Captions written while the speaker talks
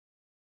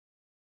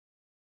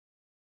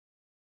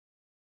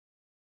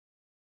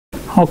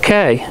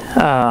Okay,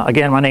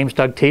 again, my name's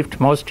Doug Tieft.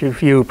 Most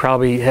of you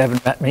probably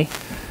haven't met me.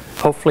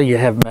 Hopefully you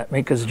haven't met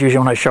me, because usually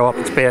when I show up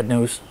it's bad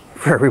news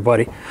for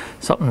everybody.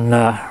 Something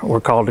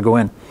we're called to go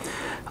in.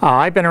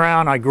 I've been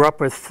around. I grew up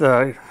with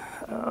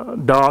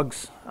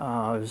dogs. It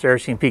was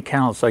RCMP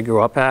kennels I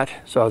grew up at,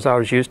 so I was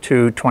always used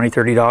to 20,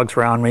 30 dogs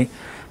around me.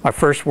 My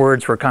first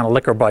words were kind of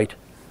lick or bite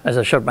as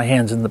I shoved my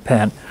hands in the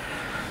pen.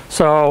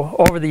 So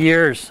over the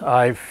years,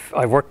 I've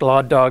worked a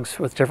lot of dogs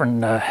with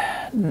different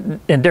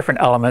in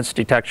different elements: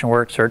 detection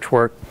work, search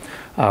work,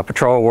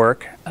 patrol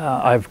work.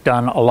 I've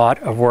done a lot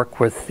of work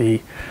with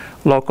the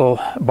local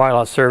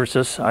bylaw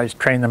services. I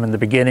trained them in the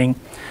beginning.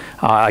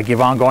 I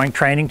give ongoing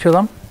training to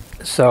them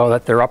so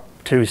that they're up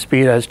to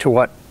speed as to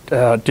what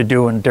to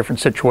do in different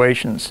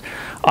situations.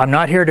 I'm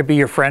not here to be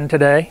your friend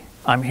today.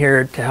 I'm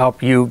here to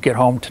help you get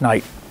home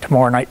tonight,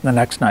 tomorrow night, and the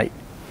next night.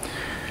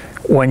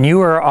 When you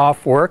are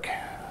off work,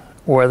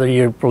 whether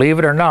you believe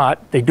it or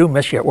not, they do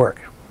miss you at work.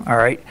 All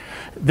right,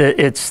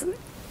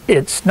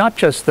 it's not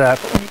just that.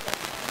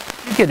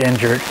 When you get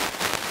injured,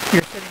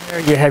 you're sitting there.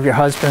 You have your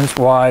husbands,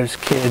 wives,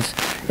 kids.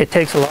 It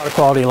takes a lot of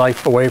quality of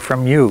life away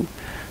from you.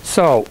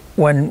 So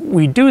when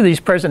we do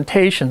these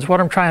presentations, what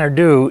I'm trying to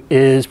do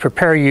is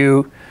prepare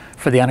you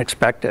for the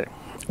unexpected.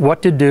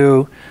 What to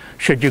do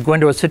should you go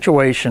into a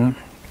situation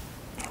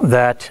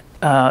that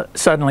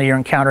suddenly you're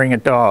encountering a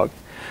dog.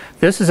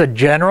 This is a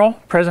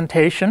general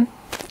presentation.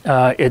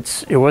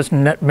 It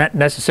wasn't meant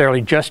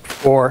necessarily just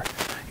for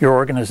your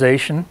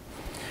organization.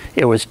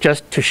 It was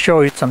just to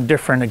show you some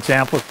different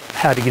examples of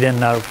how to get in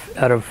and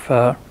out of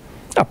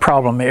a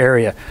problem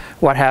area.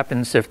 What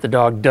happens if the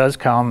dog does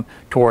come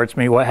towards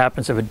me? What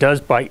happens if it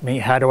does bite me?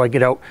 How do I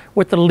get out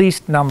with the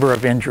least number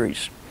of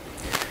injuries?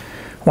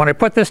 When I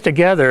put this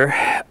together,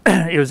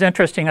 it was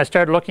interesting. I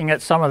started looking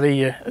at some of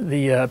the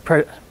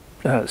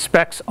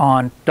specs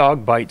on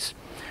dog bites.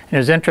 And it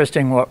was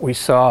interesting what we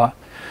saw.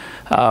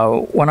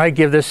 When I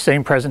give this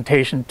same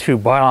presentation to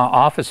bylaw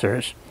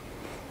officers,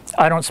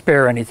 I don't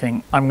spare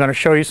anything. I'm going to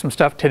show you some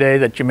stuff today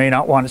that you may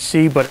not want to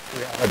see, but it's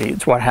reality.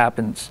 It's what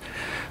happens.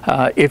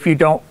 If you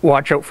don't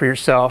watch out for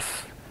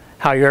yourself,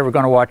 how you're ever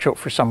going to watch out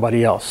for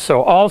somebody else.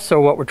 So also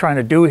what we're trying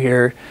to do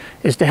here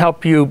is to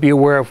help you be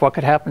aware of what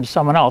could happen to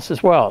someone else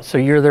as well. So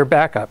you're their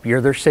backup.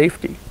 You're their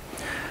safety.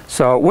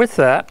 So with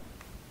that,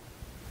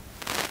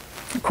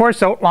 the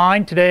course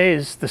outline today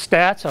is the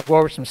stats. I'll go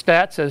over some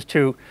stats as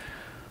to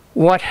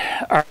what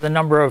are the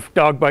number of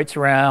dog bites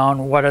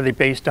around, what are they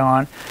based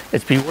on.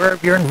 It's beware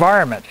of your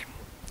environment.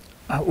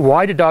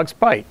 Why do dogs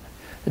bite?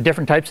 The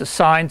different types of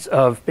signs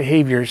of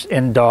behaviors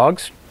in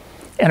dogs,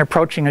 and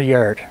approaching a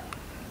yard.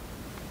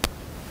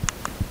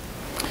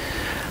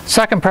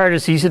 Second part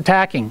is he's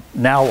attacking.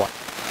 Now what?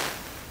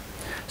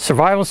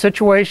 Survival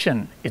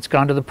situation. It's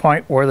gone to the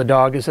point where the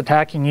dog is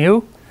attacking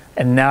you,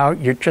 and now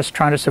you're just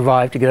trying to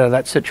survive to get out of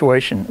that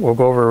situation. We'll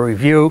go over a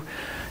review.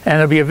 And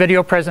there'll be a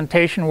video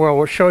presentation where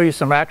we'll show you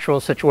some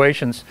actual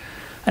situations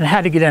and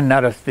how to get in and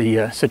out of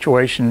the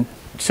situation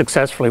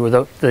successfully with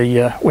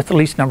the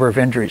least number of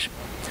injuries.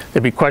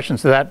 There'll be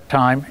questions at that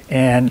time,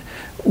 and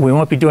we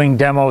won't be doing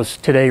demos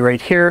today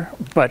right here,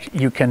 but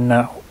you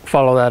can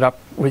follow that up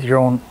with your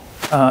own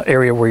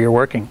area where you're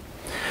working.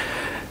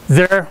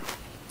 There,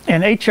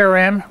 in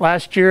HRM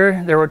last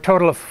year, there were a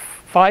total of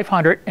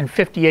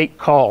 558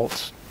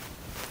 calls.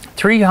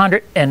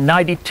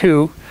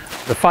 392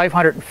 of the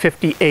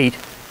 558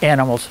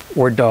 animals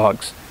were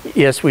dogs.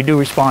 Yes, we do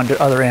respond to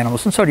other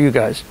animals, and so do you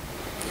guys.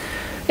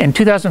 In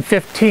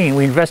 2015,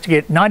 we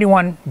investigated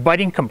 91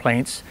 biting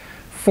complaints.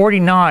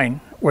 49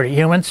 were to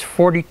humans,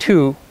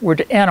 42 were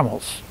to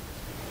animals.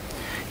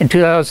 In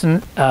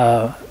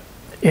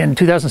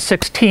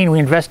 2016, we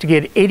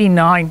investigated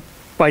 89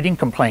 biting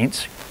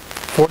complaints.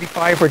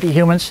 45 were to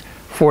humans,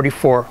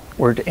 44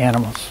 were to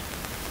animals.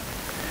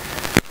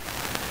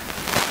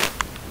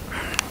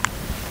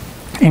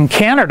 In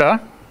Canada,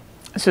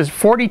 it says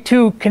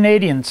 42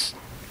 Canadians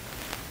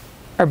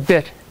are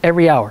bit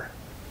every hour.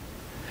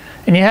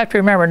 And you have to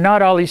remember,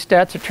 not all these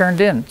stats are turned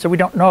in, so we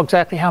don't know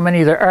exactly how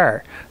many there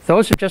are.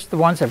 Those are just the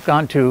ones that have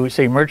gone to,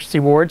 say,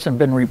 emergency wards and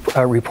been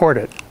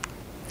reported.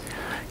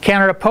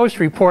 Canada Post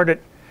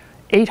reported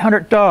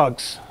 800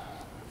 dogs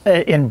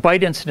in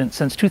bite incidents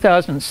since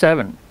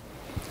 2007.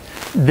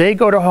 They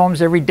go to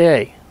homes every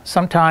day.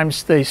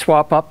 Sometimes they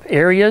swap up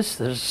areas.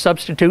 There's a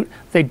substitute.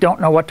 They don't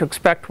know what to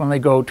expect when they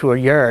go to a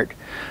yard.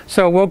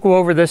 So we'll go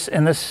over this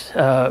in this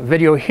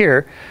video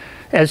here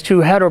as to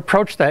how to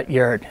approach that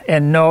yard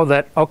and know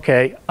that,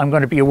 okay, I'm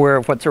going to be aware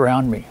of what's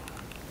around me.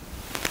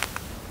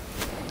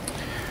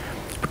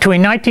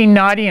 Between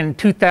 1990 and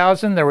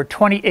 2000, there were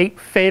 28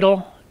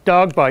 fatal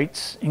dog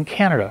bites in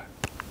Canada.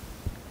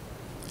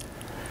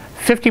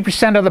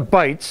 50% of the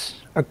bites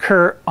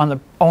occur on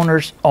the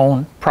owner's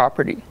own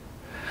property.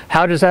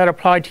 How does that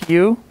apply to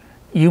you?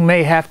 You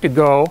may have to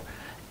go,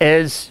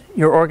 as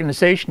your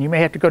organization, you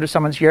may have to go to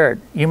someone's yard.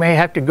 You may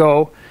have to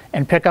go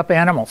and pick up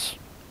animals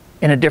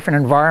in a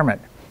different environment.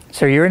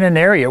 So you're in an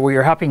area where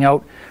you're helping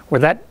out, where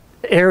that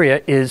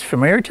area is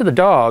familiar to the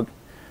dog,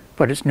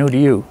 but it's new to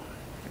you.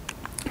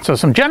 So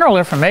some general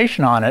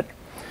information on it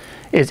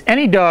is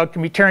any dog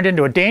can be turned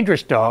into a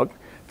dangerous dog.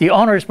 The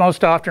owner is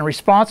most often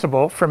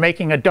responsible for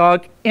making a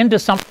dog into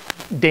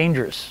something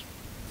dangerous.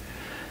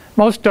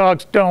 Most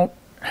dogs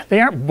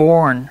they aren't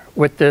born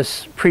with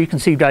this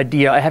preconceived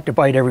idea, I have to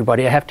bite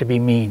everybody, I have to be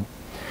mean.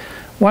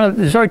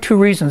 There's only two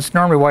reasons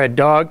normally why a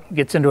dog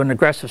gets into an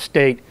aggressive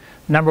state.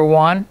 Number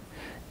one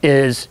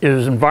is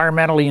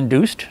environmentally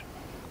induced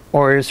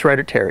or is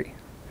hereditary.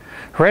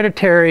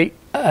 Hereditary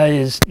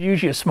is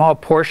usually a small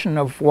portion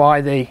of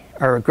why they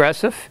are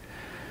aggressive.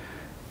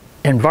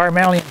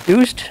 Environmentally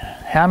induced,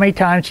 how many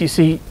times do you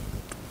see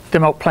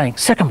them out playing?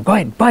 Sick them, go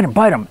ahead, bite them,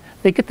 bite them.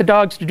 They get the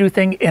dogs to do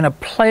things in a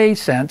play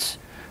sense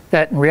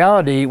that in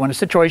reality, when a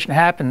situation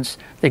happens,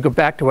 they go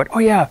back to it. Oh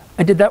yeah,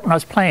 I did that when I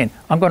was playing.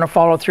 I'm going to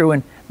follow through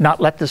and not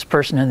let this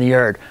person in the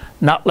yard,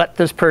 not let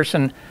this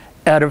person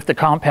out of the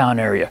compound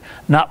area,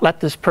 not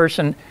let this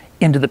person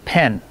into the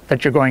pen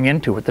that you're going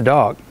into with the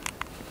dog.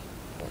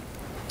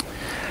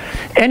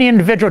 Any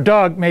individual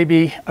dog may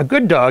be a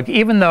good dog,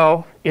 even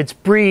though its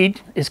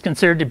breed is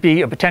considered to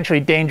be a potentially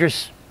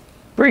dangerous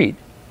breed.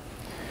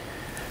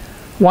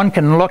 One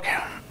cannot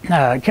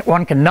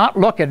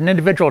look at an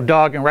individual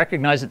dog and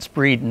recognize its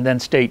breed and then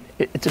state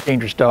it's a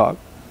dangerous dog.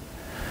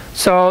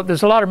 So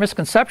there's a lot of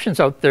misconceptions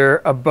out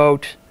there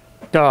about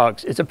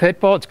dogs. It's a pit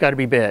bull, it's got to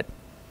be bad.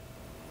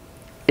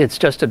 It's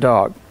just a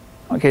dog.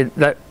 Okay,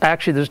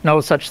 actually there's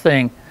no such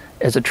thing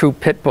as a true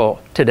pit bull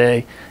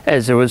today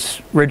as it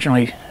was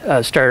originally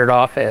started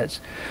off as.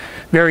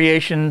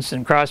 Variations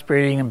and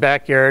crossbreeding in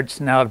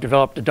backyards now have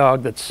developed a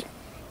dog that's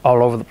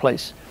all over the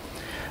place.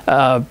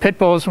 Pit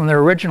bulls, when they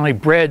were originally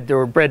bred, they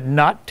were bred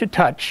not to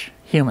touch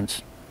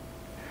humans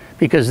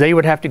because they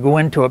would have to go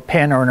into a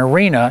pen or an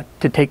arena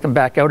to take them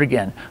back out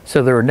again.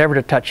 So they were never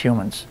to touch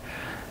humans.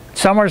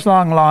 Somewhere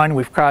along the line,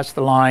 we've crossed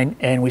the line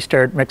and we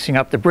start mixing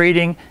up the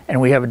breeding and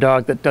we have a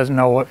dog that doesn't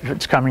know if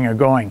it's coming or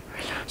going.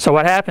 So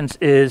what happens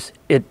is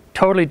it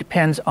totally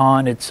depends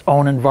on its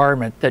own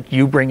environment that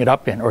you bring it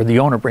up in or the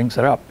owner brings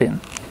it up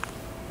in.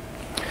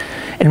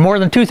 In more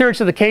than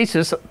 2/3 of the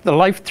cases, the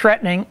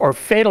life-threatening or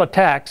fatal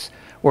attacks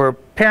were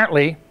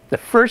apparently the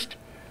first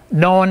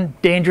known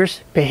dangerous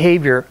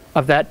behavior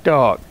of that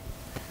dog.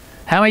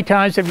 How many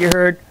times have you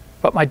heard,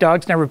 but my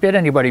dog's never bit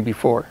anybody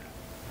before?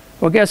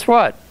 Well, guess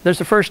what? There's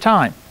the first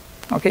time.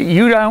 Okay,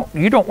 you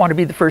don't want to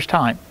be the first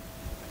time.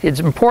 It's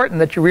important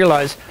that you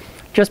realize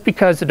just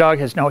because the dog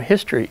has no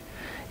history,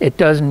 it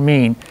doesn't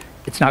mean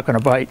it's not going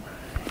to bite.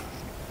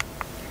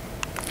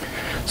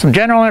 Some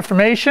general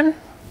information.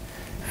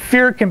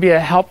 Fear can be a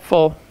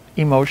helpful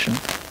emotion.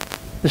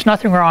 There's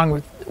nothing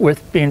wrong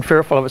with being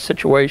fearful of a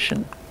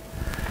situation.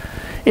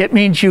 It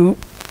means you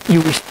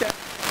respect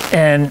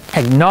and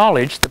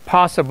acknowledge the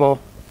possible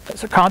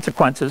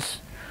consequences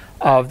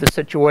of the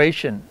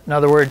situation. In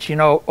other words, you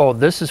know, oh,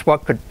 this is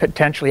what could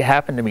potentially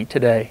happen to me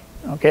today.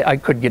 Okay, I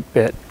could get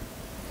bit.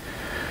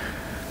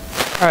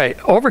 All right,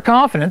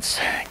 overconfidence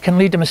can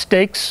lead to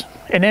mistakes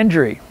and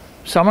injury.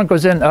 Someone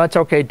goes in, oh, it's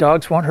okay,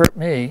 dogs won't hurt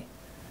me.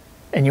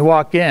 And you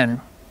walk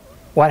in,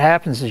 what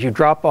happens is you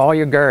drop all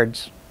your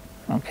guards.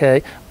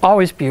 Okay,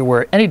 always be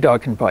aware, any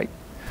dog can bite.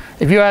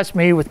 If you ask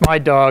me with my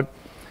dog,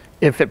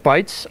 if it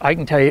bites, I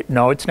can tell you,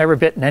 no, it's never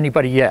bitten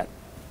anybody yet.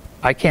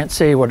 I can't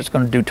say what it's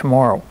going to do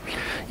tomorrow.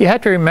 You have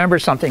to remember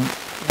something. In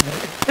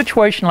a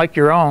situation like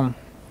your own,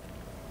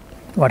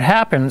 what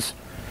happens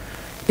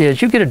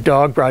is you get a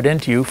dog brought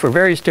into you for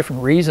various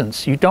different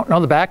reasons. You don't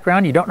know the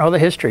background, you don't know the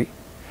history.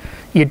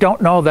 You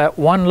don't know that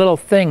one little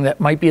thing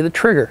that might be the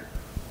trigger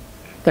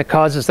that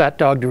causes that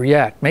dog to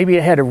react. Maybe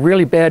it had a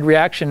really bad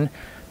reaction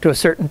to a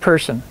certain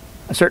person,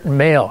 a certain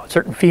male, a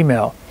certain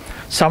female,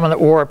 someone that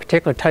wore a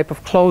particular type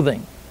of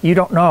clothing. You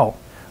don't know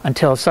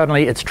until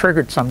suddenly it's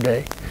triggered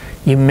someday.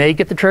 You may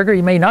get the trigger,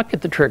 you may not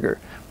get the trigger,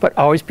 but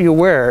always be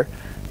aware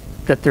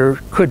that there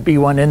could be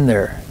one in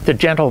there. The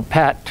gentle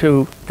pat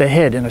to the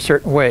head in a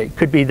certain way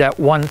could be that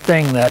one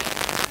thing that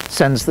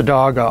sends the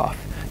dog off.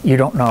 You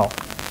don't know.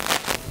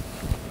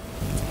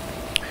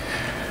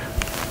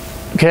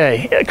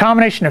 Okay, a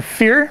combination of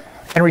fear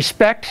and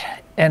respect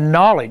and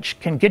knowledge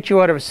can get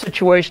you out of a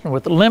situation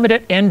with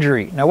limited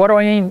injury. Now, what do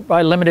I mean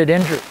by limited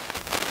injury?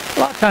 A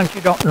lot of times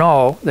you don't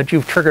know that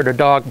you've triggered a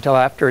dog until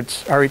after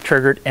it's already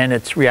triggered and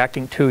it's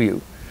reacting to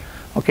you.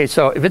 Okay,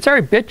 so if it's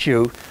already bit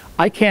you,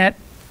 I can't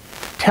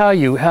tell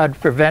you how to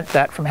prevent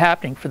that from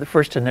happening for the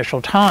first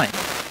initial time.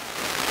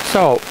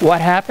 So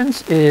what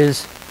happens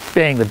is,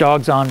 bang, the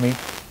dog's on me.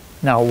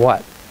 Now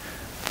what?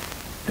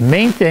 The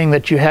main thing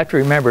that you have to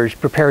remember is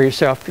prepare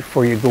yourself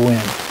before you go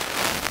in.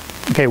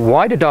 Okay,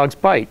 why do dogs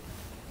bite?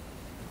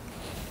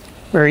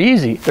 Very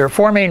easy. There are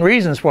 4 main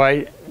reasons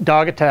why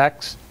dog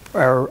attacks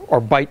or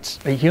bites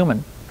a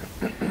human.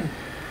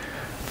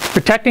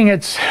 Protecting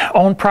its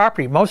own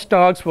property. Most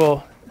dogs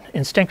will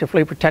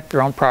instinctively protect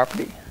their own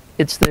property.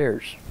 It's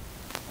theirs.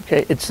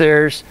 Okay, it's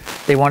theirs.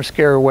 They want to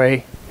scare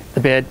away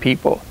the bad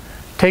people.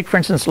 Take, for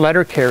instance,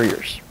 letter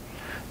carriers.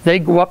 They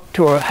go up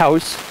to a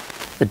house,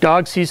 the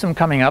dog sees them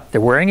coming up,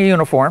 they're wearing a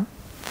uniform.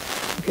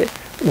 Okay,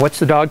 what's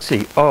the dog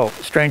see? Oh,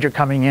 stranger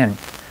coming in.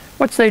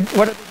 What do they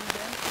do?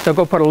 They'll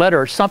go put a letter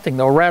or something,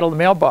 they'll rattle the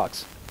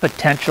mailbox.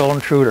 potential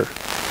intruder.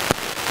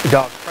 The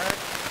dog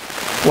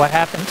barks. What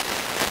happens?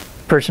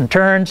 The person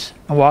turns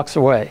and walks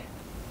away.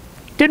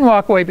 Didn't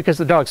walk away because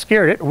the dog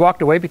scared it. It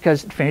walked away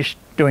because it finished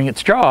doing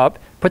its job,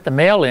 put the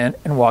mail in,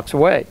 and walks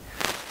away.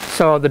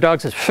 So the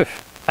dog says,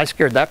 I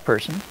scared that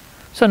person.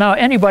 So now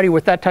anybody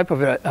with that type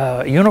of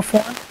a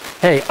uniform,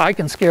 hey, I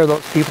can scare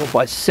those people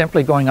by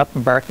simply going up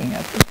and barking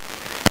at them.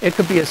 It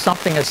could be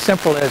something as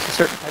simple as a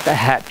certain type of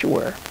hat you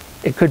wear.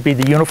 It could be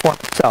the uniform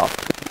itself.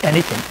 It could be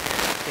anything.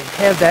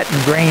 They have that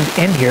ingrained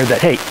in here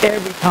that, hey,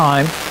 every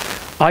time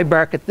I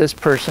bark at this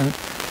person,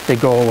 they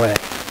go away.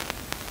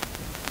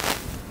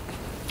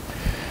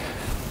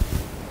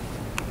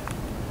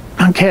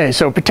 Okay,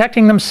 so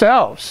protecting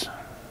themselves.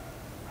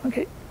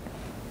 Okay,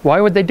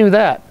 why would they do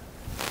that?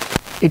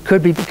 It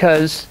could be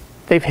because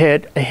they've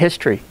had a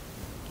history,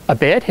 a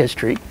bad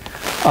history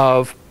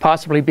of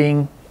possibly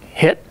being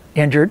hit,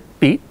 injured,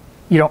 beat.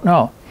 You don't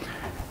know.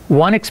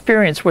 One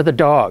experience with a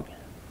dog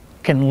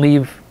can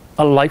leave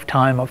a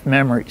lifetime of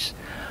memories.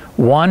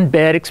 One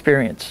bad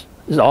experience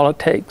is all it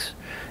takes,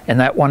 and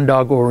that one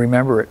dog will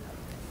remember it,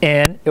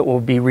 and it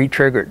will be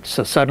re-triggered.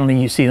 So suddenly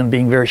you see them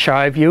being very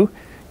shy of you.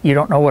 You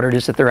don't know what it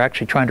is that they're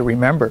actually trying to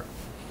remember.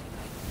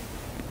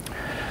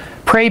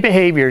 Prey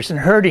behaviors and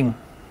herding.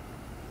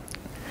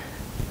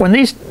 When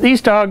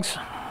these dogs,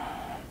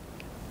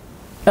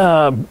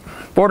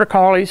 border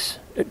collies,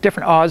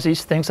 different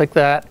Aussies, things like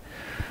that,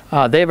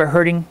 they have a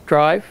herding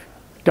drive.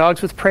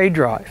 Dogs with prey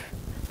drive.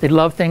 They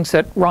love things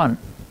that run.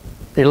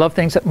 They love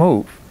things that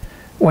move.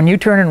 When you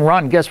turn and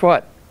run, guess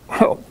what?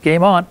 Oh,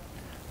 game on.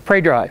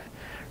 Prey drive.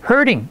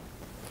 Herding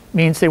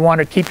means they want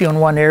to keep you in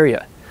one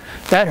area.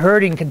 That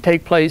herding can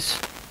take place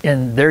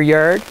in their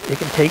yard. It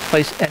can take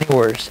place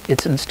anywhere.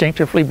 It's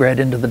instinctively bred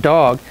into the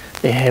dog.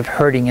 They have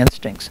herding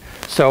instincts.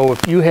 So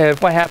if you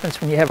have, what happens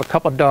when you have a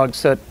couple of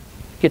dogs that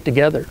get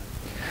together?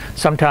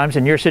 Sometimes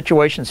in your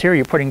situations here,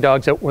 you're putting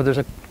dogs out where there's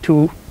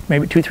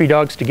maybe two, three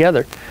dogs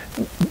together.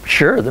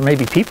 Sure, there may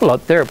be people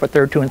out there, but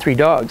there are 2 and 3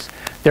 dogs.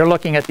 They're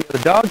looking at the other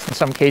dogs in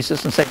some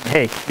cases and saying,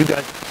 hey, you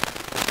guys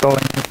go in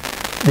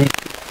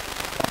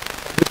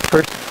this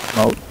person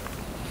mode.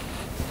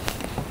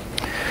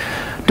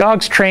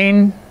 Dogs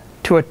trained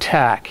to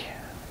attack.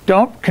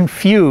 Don't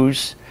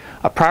confuse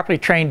a properly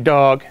trained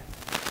dog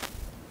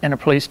and a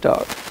police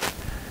dog.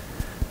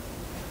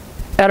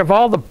 Out of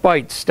all the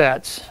bite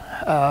stats,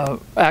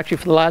 actually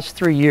for the last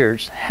 3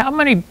 years, how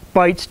many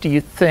bites do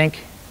you think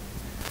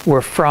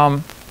were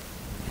from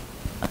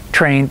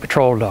trained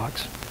patrol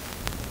dogs?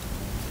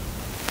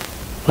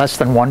 Less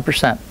than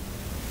 1%.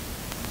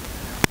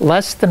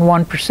 Less than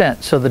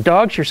 1%. So the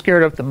dogs you're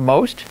scared of the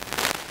most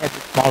have the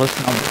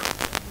smallest number.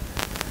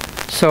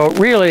 So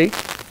really,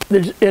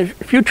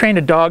 if you train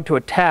a dog to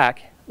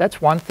attack,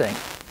 that's one thing.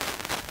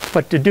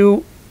 But to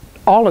do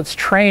all its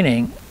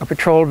training, a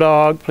patrol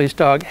dog, police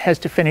dog, has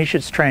to finish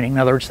its training. In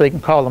other words, they can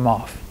call them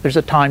off. There's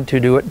a time to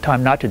do it and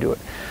time not to do it.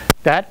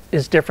 That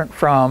is different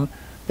from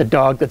the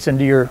dog that's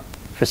into your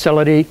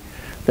facility,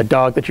 the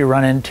dog that you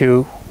run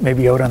into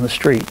maybe out on the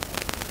street.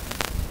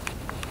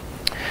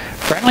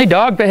 Friendly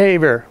dog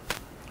behavior.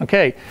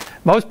 Okay,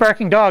 most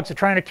barking dogs are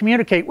trying to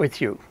communicate with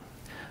you.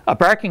 A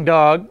barking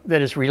dog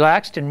that is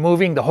relaxed and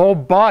moving the whole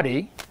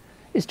body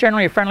is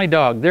generally a friendly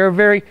dog. They're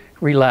very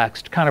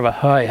relaxed, kind of a,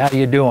 hi, how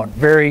you doing?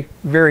 Very,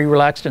 very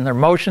relaxed in their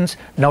motions,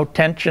 no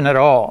tension at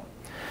all.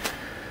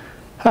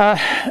 The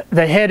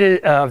head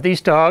of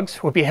these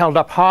dogs will be held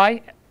up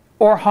high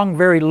or hung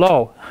very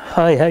low.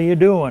 Hi, how you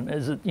doing?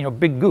 Is it,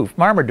 big goof,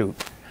 Marmaduke.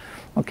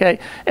 Okay,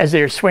 as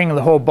they're swinging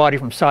the whole body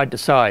from side to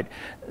side.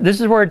 This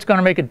is where it's going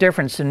to make a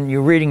difference in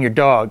you reading your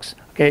dogs.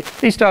 Okay,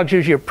 these dogs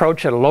usually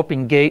approach at a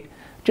loping gait,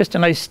 just a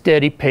nice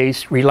steady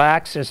pace,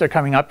 relax as they're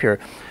coming up here.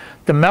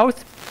 The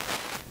mouth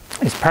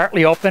is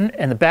partly open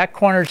and the back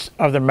corners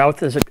of the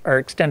mouth are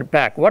extended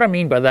back. What I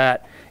mean by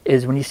that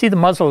is when you see the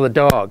muzzle of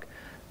the dog,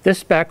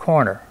 this back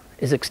corner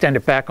is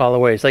extended back all the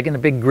way. It's like in a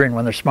big grin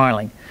when they're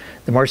smiling.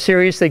 The more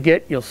serious they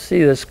get, you'll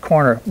see this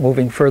corner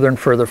moving further and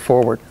further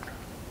forward.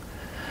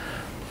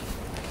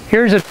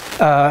 Here's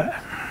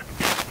a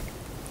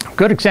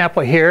good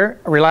example here.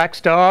 A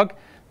relaxed dog,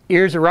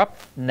 ears are up,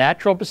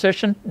 natural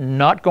position,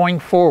 not going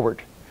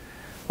forward.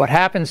 What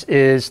happens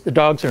is the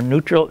dogs are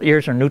neutral,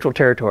 ears are neutral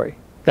territory.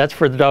 That's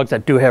for the dogs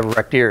that do have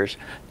erect ears.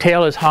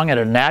 Tail is hung at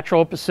a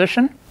natural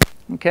position,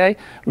 okay,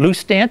 loose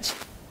stance,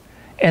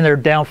 and they're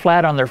down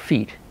flat on their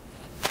feet.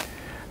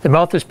 The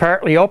mouth is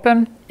partly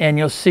open, and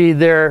you'll see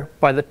there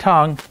by the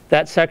tongue,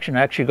 that section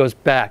actually goes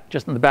back,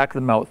 just in the back of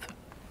the mouth.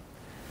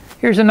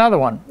 Here's another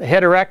one. The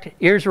head erect,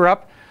 ears are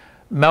up,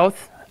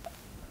 mouth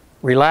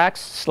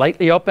relaxed,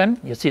 slightly open.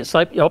 You see it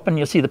slightly open,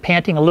 you'll see the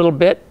panting a little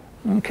bit,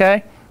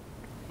 okay?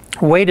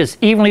 Weight is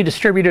evenly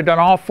distributed on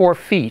all 4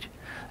 feet.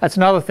 That's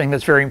another thing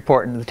that's very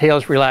important. The tail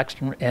is relaxed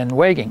and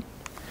wagging.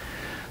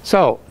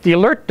 So, the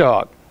alert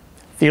dog.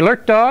 The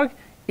alert dog,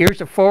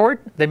 ears are forward.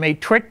 They may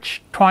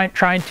twitch,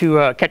 trying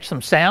to catch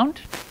some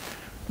sound.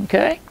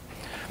 Okay?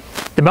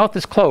 The mouth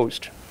is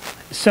closed.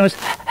 As soon as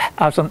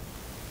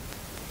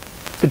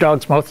the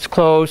dog's mouth is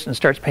closed and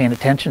starts paying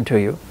attention to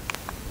you.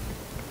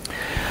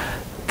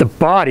 The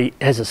body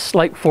has a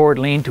slight forward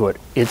lean to it.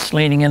 It's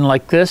leaning in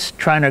like this,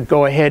 trying to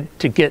go ahead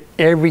to get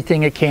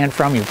everything it can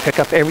from you, pick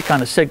up every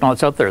kind of signal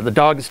that's out there. The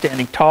dog is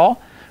standing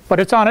tall, but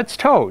it's on its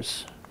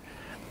toes.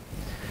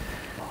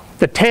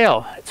 The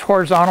tail, it's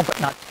horizontal but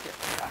not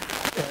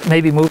stiff.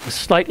 Maybe moving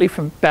slightly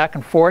from back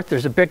and forth.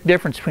 There's a big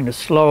difference between a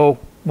slow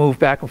move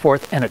back and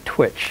forth and a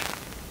twitch.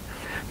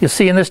 You'll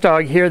see in this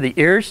dog here, the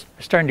ears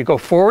are starting to go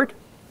forward.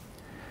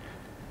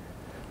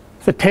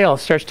 The tail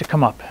starts to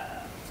come up.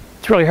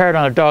 It's really hard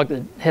on a dog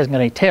that hasn't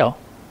got any tail.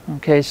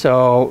 Okay,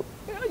 so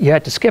you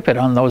have to skip it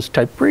on those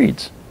type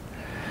breeds.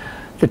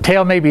 The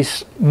tail may be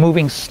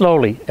moving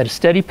slowly at a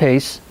steady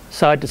pace,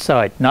 side to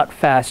side, not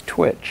fast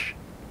twitch.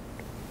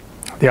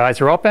 The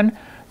eyes are open,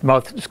 the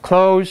mouth is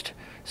closed,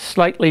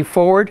 slightly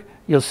forward.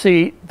 You'll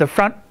see the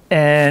front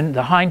and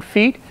the hind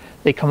feet,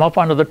 they come up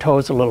onto the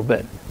toes a little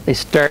bit. They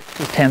start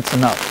to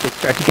tensen up, they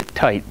start to get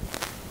tight.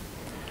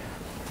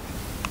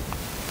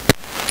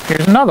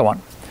 Here's another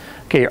one.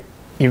 Okay,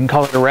 you can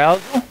call it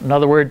arousal. In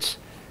other words,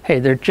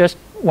 hey, they're just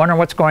wondering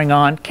what's going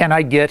on. Can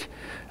I get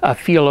a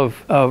feel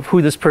of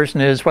who this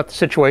person is, what the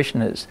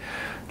situation is?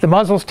 The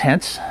muzzle's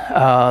tense,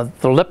 the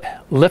lip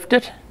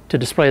lifted to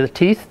display the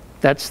teeth.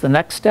 That's the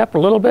next step a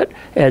little bit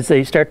as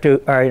they start to,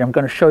 all right, I'm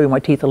going to show you my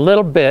teeth a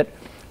little bit,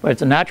 but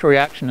it's a natural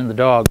reaction in the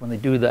dog when they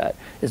do that.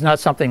 It's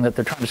not something that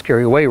they're trying to scare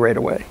you away right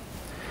away.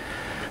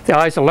 The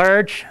eyes are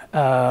large,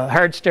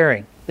 hard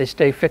staring. They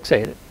stay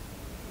fixated.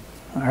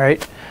 All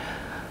right.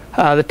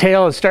 The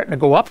tail is starting to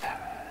go up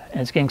and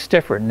it's getting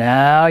stiffer.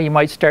 Now you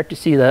might start to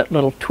see that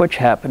little twitch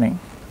happening.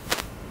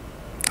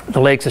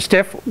 The legs are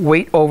stiff,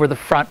 weight over the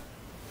front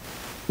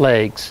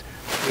legs.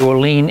 It will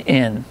lean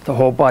in, the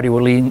whole body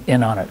will lean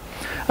in on it.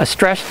 A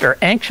stressed or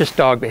anxious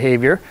dog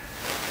behavior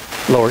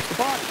lowers the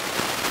body.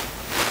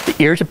 The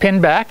ears are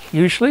pinned back,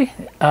 usually.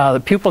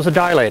 The pupils are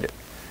dilated.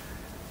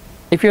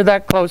 If you're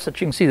that close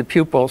that you can see the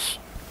pupils,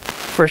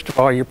 first of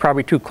all, you're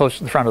probably too close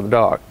to the front of the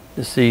dog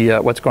to see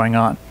what's going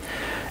on.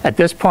 At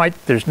this point,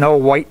 there's no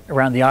white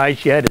around the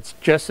eyes yet. It's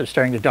just they're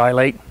starting to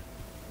dilate.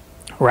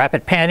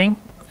 Rapid panting,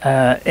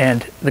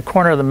 and the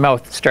corner of the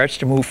mouth starts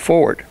to move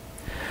forward.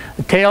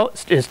 The tail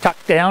is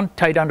tucked down,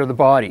 tight under the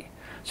body.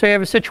 So you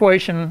have a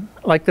situation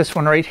like this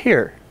one right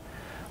here.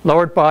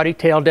 Lowered body,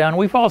 tail down.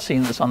 We've all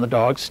seen this on the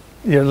dogs.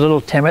 They're a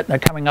little timid and they're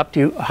coming up to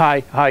you.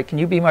 Hi, hi, can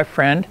you be my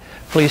friend?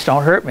 Please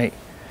don't hurt me.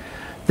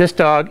 This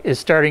dog is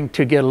starting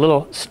to get a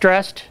little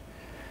stressed.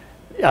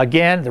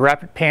 Again, the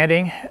rapid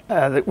panting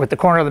with the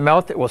corner of the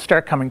mouth, it will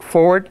start coming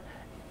forward.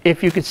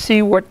 If you could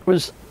see what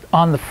was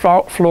on the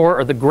floor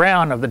or the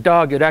ground of the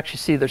dog, you'd actually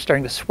see they're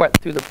starting to sweat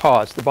through the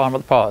paws, the bottom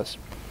of the paws.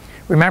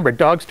 Remember,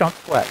 dogs don't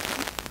sweat.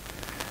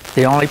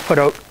 They only put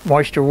out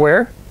moisture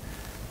where?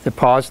 The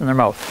paws and their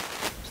mouth.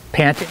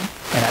 Panting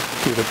and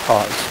through the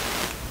paws.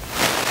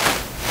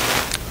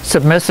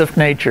 Submissive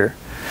nature.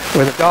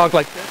 With a dog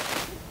like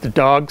this, the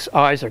dog's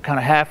eyes are kind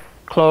of half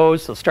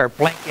closed. They'll start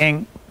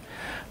blinking.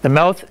 The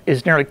mouth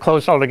is nearly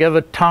closed altogether.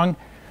 The tongue,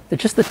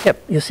 just the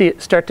tip. You see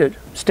it start to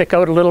stick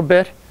out a little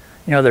bit.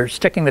 You know, they're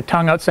sticking the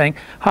tongue out saying,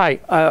 hi,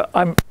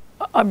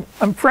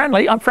 I'm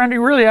friendly. I'm friendly,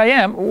 really I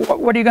am.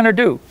 What are you going to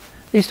do?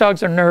 These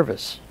dogs are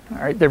nervous. All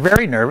right, they're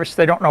very nervous.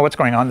 They don't know what's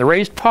going on. The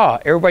raised paw,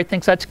 everybody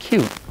thinks that's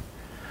cute.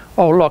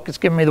 Oh, look, it's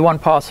giving me the one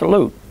paw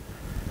salute.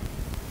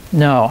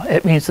 No,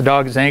 it means the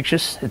dog is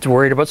anxious. It's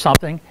worried about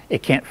something.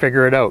 It can't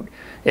figure it out.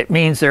 It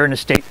means they're in a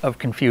state of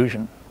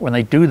confusion when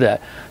they do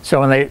that. So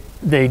when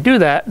they do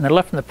that and they're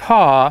lifting the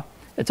paw,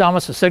 it's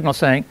almost a signal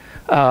saying,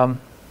 can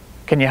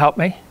you help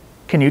me?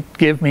 Can you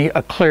give me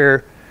a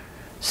clear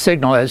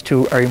signal as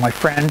to, are you my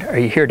friend? Are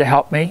you here to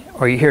help me?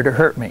 Or are you here to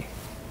hurt me?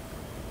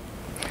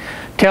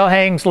 Tail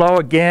hangs low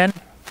again.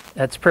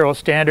 That's pretty well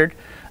standard.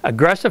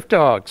 Aggressive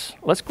dogs.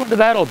 Let's go into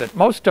that a little bit.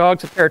 Most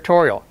dogs are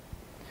territorial.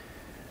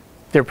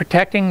 They're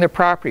protecting their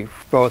property,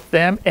 both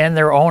them and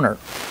their owner.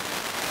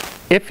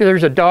 If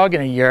there's a dog in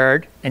a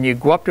yard and you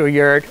go up to a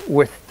yard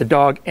with the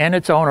dog and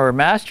its owner or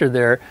master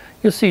there,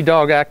 you'll see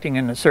dog acting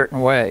in a certain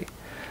way.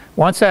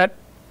 Once that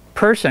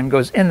person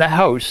goes in the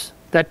house,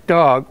 that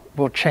dog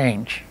will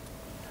change.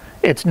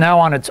 It's now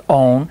on its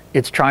own.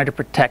 It's trying to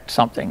protect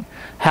something.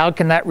 How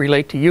can that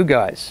relate to you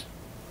guys?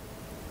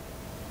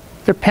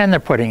 Their pen they're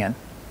putting in.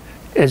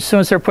 As soon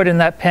as they're put in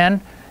that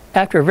pen,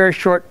 after a very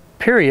short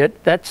period,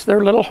 that's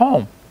their little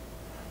home.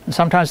 And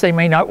sometimes they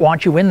may not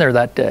want you in there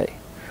that day.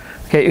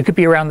 Okay, it could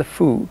be around the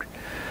food.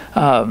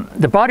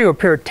 The body will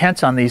appear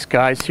tense on these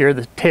guys here.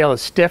 The tail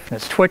is stiff and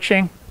it's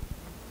twitching.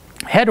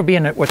 Head will be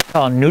in what's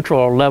called neutral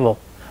or level.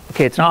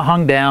 Okay, it's not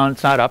hung down,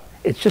 it's not up.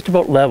 It's just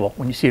about level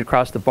when you see it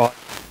across the body.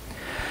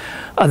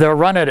 They'll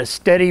run at a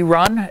steady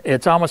run.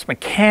 It's almost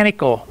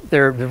mechanical.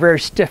 They're very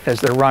stiff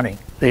as they're running.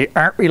 They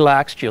aren't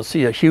relaxed. You'll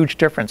see a huge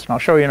difference, and I'll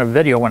show you in a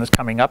video when it's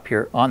coming up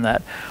here on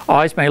that.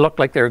 Eyes may look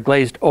like they're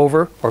glazed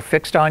over or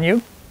fixed on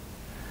you.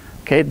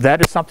 Okay,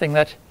 that is something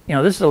that, you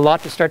know, this is a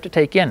lot to start to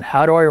take in.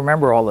 How do I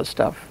remember all this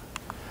stuff?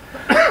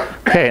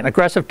 Okay, an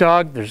aggressive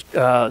dog, there's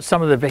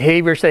some of the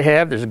behaviors they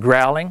have. There's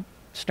growling,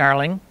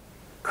 snarling,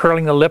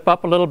 curling the lip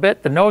up a little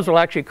bit. The nose will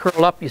actually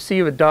curl up. You see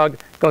if a dog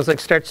goes like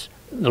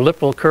the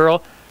lip will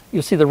curl.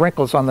 you'll see the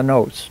wrinkles on the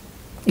nose.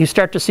 You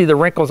start to see the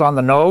wrinkles on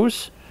the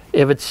nose.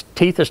 If its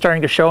teeth are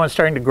starting to show and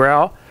starting to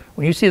growl,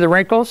 when you see the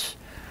wrinkles,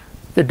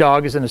 the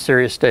dog is in a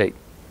serious state.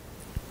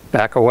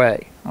 Back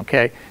away,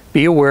 okay?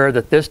 Be aware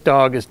that this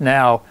dog is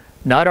now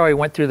not only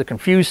went through the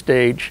confused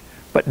stage,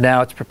 but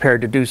now it's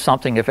prepared to do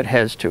something if it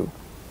has to.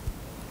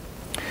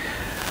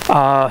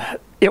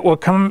 It will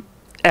come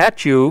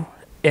at you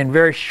in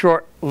very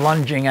short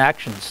lunging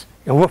actions.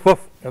 Woof,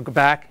 woof, it'll go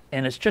back,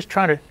 and it's just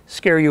trying to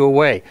scare you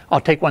away. I'll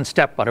take one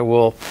step, but it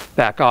will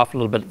back off a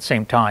little bit at the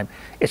same time.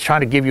 It's trying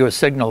to give you a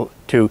signal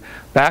to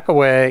back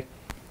away.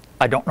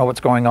 I don't know what's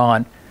going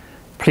on.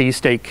 Please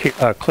stay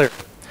clear.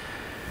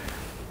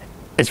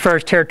 As far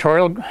as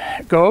territorial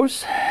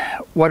goes,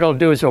 what it'll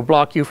do is it'll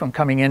block you from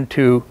coming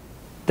into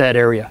that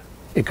area.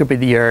 It could be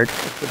the yard,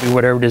 it could be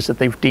whatever it is that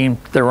they've deemed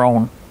their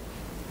own.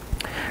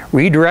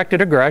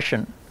 Redirected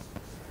aggression.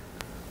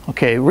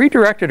 Okay,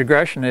 redirected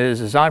aggression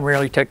is I'm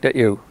really ticked at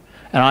you,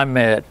 and I'm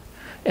mad.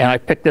 And I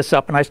pick this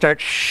up and I start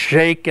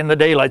shaking the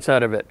daylights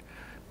out of it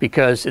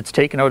because it's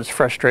taking out its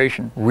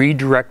frustration.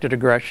 Redirected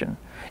aggression.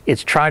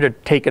 It's trying to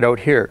take it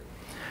out here.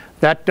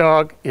 That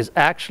dog is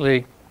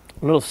actually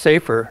a little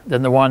safer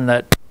than the one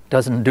that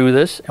doesn't do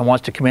this and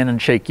wants to come in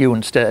and shake you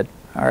instead.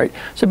 All right,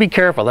 so be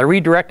careful. The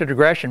redirected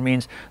aggression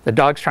means the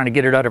dog's trying to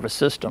get it out of a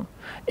system,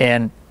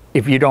 and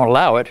if you don't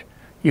allow it,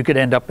 you could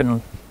end up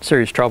in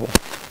serious trouble.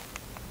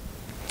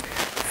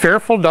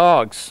 Fearful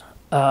dogs.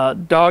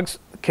 Dogs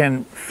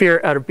can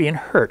fear out of being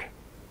hurt.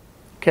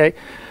 Okay,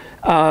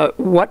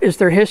 what is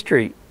their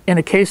history? In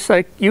a case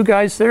like you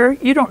guys there,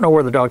 you don't know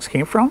where the dogs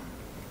came from.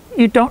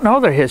 You don't know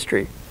their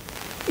history.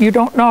 You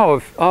don't know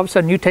if all of a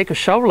sudden you take a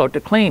shovel out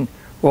to clean.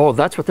 Well,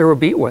 that's what they were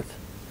beat with.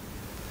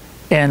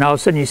 And all of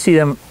a sudden you see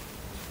them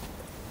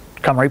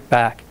come right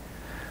back.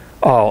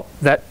 Oh,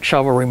 that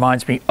shovel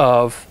reminds me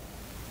of,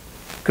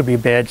 could be a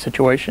bad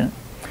situation.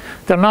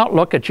 They'll not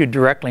look at you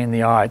directly in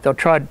the eye. They'll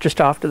try just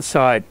off to the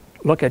side,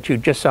 look at you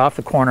just off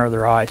the corner of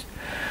their eyes.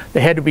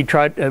 The head will be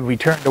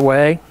turned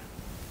away.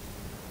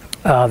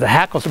 The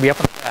hackles will be up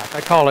on the back.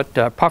 I call it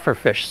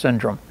pufferfish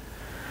syndrome.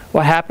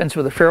 What happens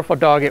with a fearful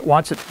dog, it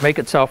wants it to make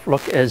itself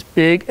look as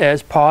big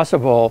as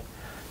possible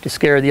to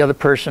scare the other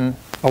person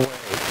away.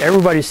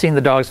 Everybody's seen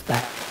the dogs with the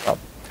hackles up.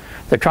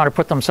 They're trying to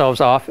put themselves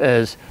off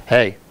as,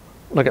 hey,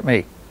 look at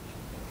me,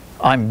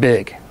 I'm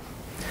big.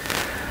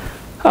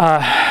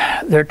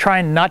 They're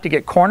trying not to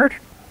get cornered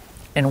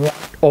in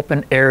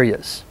open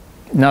areas.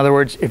 In other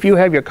words, if you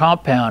have your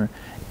compound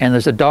and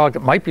there's a dog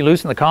that might be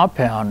loose in the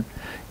compound,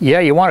 yeah,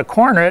 you want to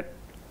corner it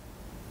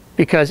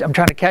because I'm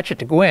trying to catch it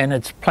to go in.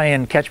 It's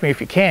playing catch me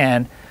if you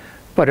can.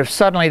 But if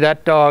suddenly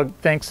that dog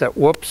thinks that,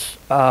 whoops,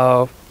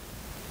 I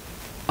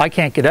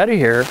can't get out of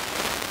here,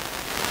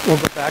 we'll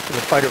go back to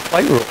the fight or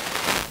flight rule.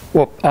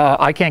 Well,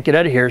 I can't get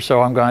out of here,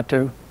 so I'm going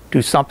to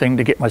do something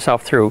to get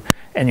myself through.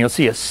 And you'll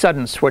see a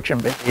sudden switch in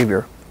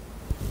behavior.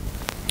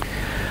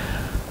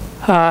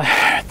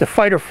 The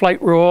fight or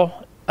flight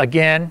rule,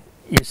 again,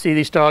 you see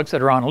these dogs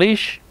that are on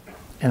leash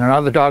and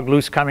another dog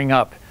loose coming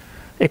up.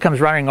 It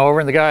comes running over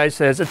and the guy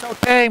says, it's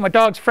okay, my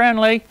dog's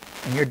friendly.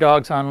 And your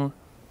dog's on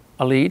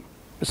a lead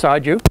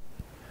beside you.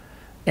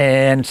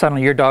 And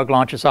suddenly your dog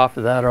launches off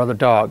of that other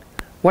dog.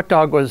 What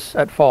dog was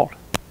at fault?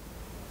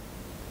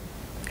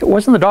 It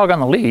wasn't the dog on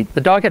the lead.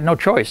 The dog had no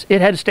choice. It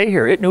had to stay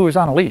here. It knew it was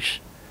on a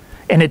leash.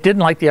 And it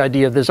didn't like the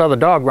idea of this other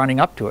dog running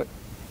up to it.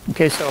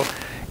 Okay, so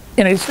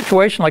in a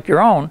situation like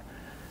your own,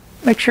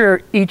 make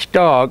sure each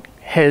dog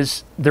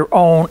has their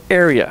own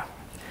area.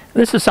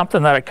 This is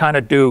something that I kind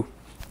of do.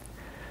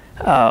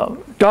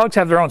 Dogs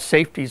have their own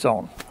safety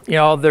zone. You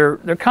know, they're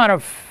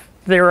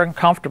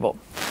uncomfortable.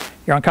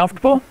 You're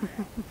uncomfortable?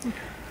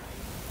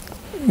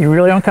 You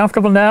really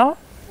uncomfortable now?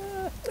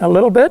 A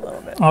little bit?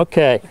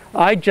 Okay.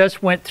 I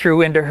just went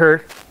through into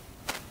her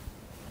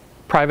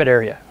private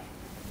area.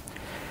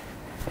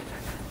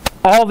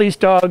 All these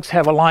dogs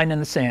have a line in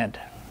the sand.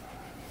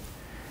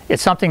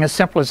 It's something as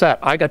simple as that.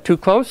 I got too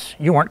close,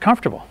 you weren't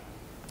comfortable.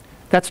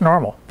 That's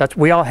normal.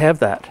 We all have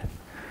that.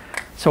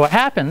 So what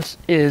happens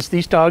is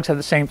these dogs have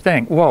the same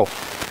thing. Whoa,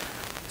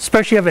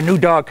 especially if you have a new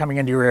dog coming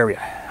into your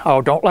area.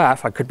 Oh, don't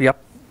laugh, I could be up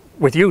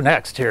with you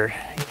next here.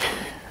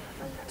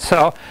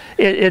 So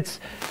it's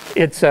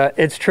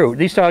true.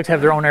 These dogs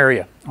have their own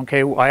area.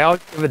 Okay, I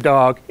always give a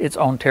dog its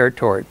own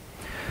territory.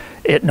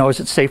 It knows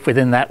it's safe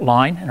within that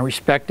line and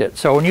respect it.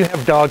 So when you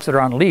have dogs that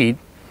are on lead,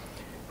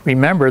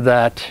 remember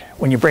that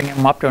when you bring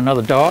them up to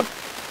another dog,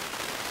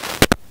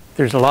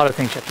 there's a lot of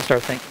things you have to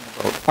start thinking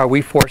about. Are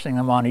we forcing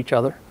them on each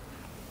other?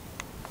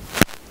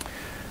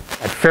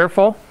 A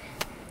fearful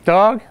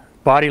dog,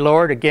 body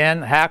lowered,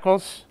 again,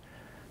 hackles,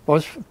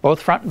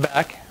 both front and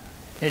back.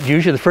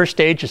 Usually the first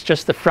stage is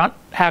just the front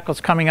hackles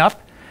coming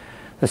up.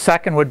 The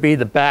second would be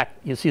the back.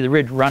 You see the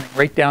ridge running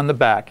right down the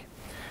back.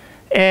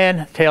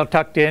 And tail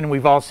tucked in,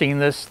 we've all seen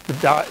this.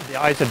 The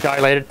eyes are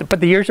dilated,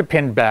 but the ears are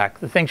pinned back.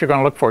 The things you're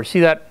going to look for.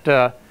 See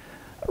that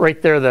right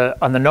there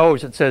on the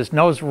nose, it says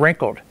nose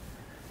wrinkled.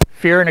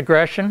 Fear and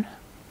aggression,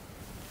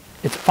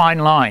 it's a fine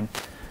line.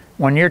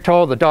 When you're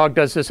told the dog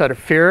does this out of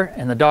fear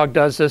and the dog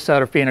does this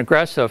out of being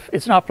aggressive,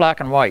 it's not black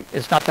and white.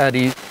 It's not that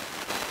easy.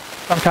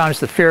 Sometimes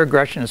the fear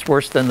aggression is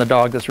worse than the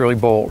dog that's really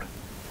bold,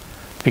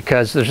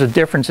 because there's a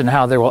difference in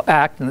how they will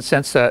act, in the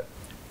sense that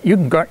you're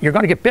going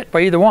to get bit by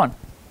either one.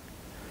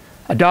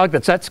 A dog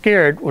that's that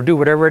scared will do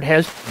whatever it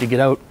has to get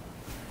out.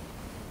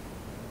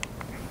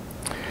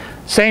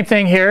 Same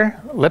thing here.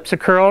 Lips are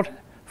curled.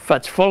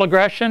 That's full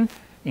aggression.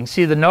 You can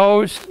see the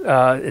nose.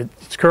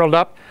 It's curled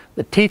up.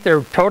 The teeth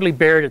are totally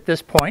bared at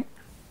this point.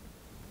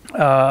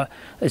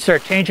 They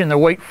start changing their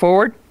weight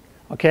forward,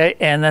 okay,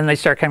 and then they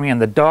start coming in.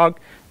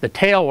 The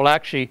tail will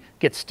actually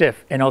get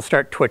stiff and it'll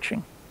start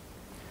twitching.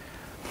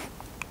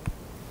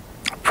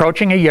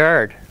 Approaching a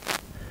yard.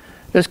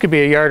 This could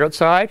be a yard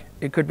outside.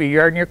 It could be a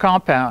yard in your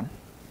compound.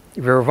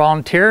 If you're a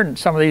volunteer in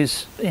some of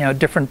these,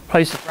 different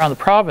places around the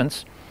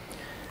province,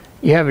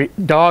 you have a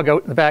dog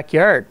out in the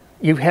backyard.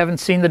 You haven't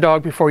seen the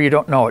dog before, you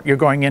don't know it. You're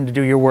going in to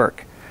do your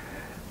work.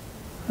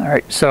 All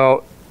right,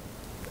 so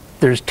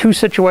there's two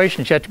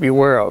situations you have to be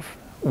aware of.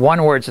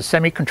 One where it's a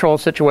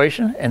semi-controlled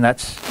situation, and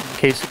that's in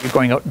case you're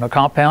going out in a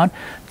compound.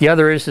 The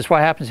other is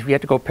what happens if you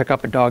have to go pick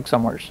up a dog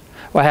somewhere.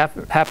 What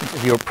happens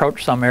if you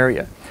approach some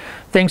area.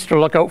 Things to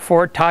look out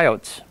for: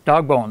 tie-outs,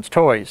 dog bones,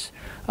 toys,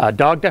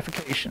 dog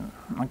defecation,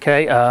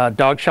 okay,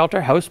 dog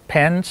shelter, house,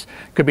 pens,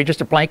 could be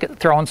just a blanket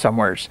thrown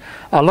somewhere.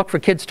 Look for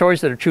kids'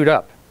 toys that are chewed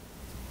up.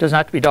 Doesn't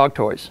have to be dog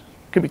toys.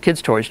 Could be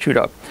kids' toys chewed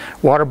up.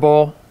 Water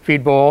bowl,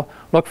 feed bowl.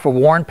 Look for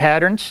worn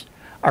patterns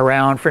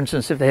around, for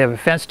instance, if they have a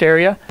fenced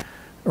area,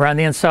 around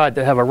the inside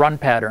they have a run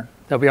pattern.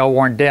 They'll be all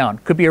worn down.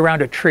 Could be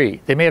around a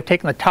tree. They may have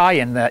taken the tie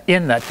in that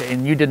day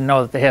and you didn't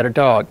know that they had a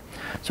dog.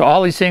 So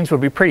all these things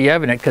would be pretty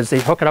evident because they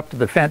hook it up to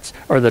the fence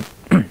or the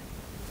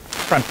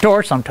front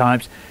door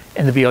sometimes,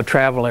 and there'll be a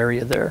travel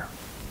area there.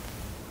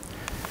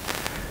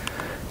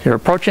 You're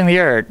approaching the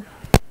yard.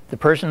 The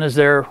person is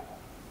there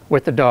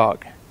with the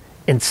dog.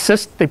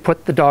 Insist they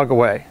put the dog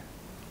away.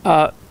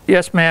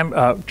 Yes,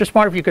 ma'am. Just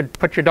wonder if you could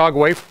put your dog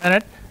away for a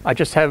minute. I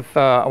just have,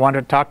 I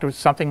wanted to talk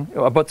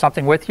about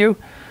something with you.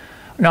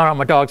 No,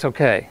 my dog's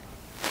okay.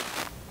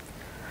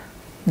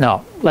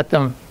 No, let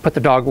them put the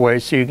dog away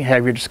so you can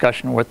have your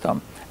discussion with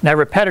them.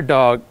 Never pet a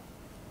dog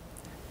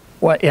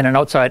in an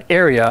outside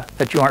area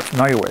that you aren't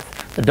familiar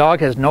with. The dog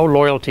has no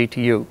loyalty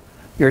to you.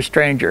 You're a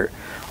stranger.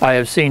 I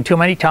have seen too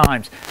many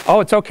times, oh,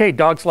 it's okay,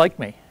 dogs like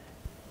me.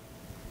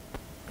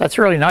 That's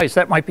really nice.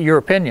 That might be your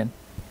opinion.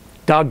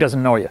 Dog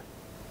doesn't know you.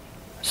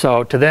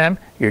 So to them,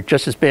 you're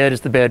just as bad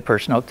as the bad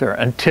person out there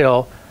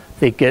until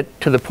they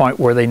get to the point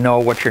where they know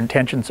what your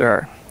intentions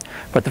are.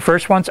 But the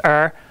first ones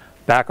are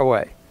back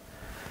away.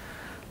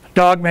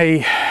 Dog may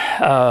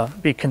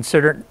be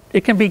considered,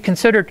 it can be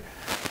considered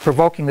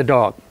provoking the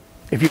dog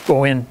if you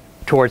go in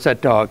towards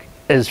that dog,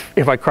 as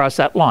if I cross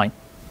that line.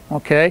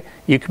 Okay?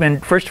 You come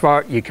in, first of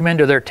all, you come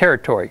into their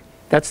territory.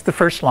 That's the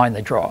first line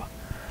they draw.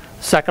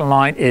 Second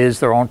line is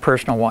their own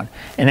personal one.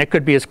 And it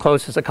could be as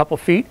close as a couple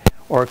feet,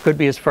 or it could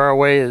be as far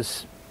away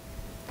as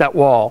that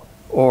wall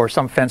or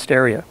some fenced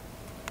area.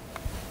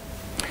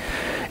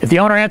 If the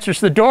owner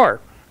answers the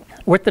door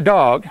with the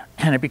dog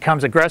and it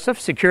becomes aggressive,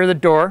 secure the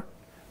door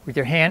with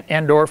your hand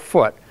and or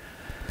foot.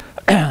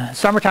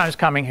 Summertime's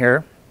coming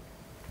here.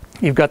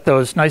 You've got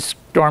those nice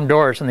dorm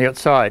doors on the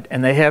outside,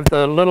 and they have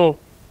the little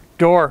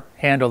door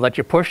handle that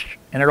you push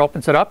and it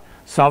opens it up.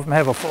 Some of them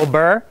have a full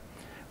bar.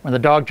 When the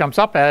dog jumps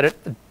up at it,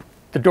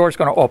 the door's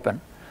going to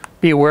open.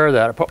 Be aware of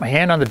that. I put my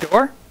hand on the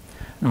door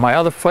and my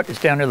other foot is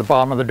down near the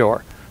bottom of the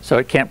door, so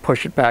it can't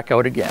push it back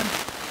out again.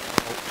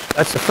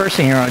 That's the first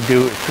thing you're going to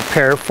do, is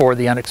prepare for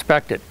the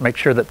unexpected. Make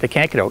sure that they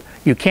can't get out.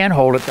 You can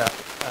hold it at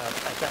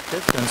that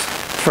distance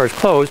as far as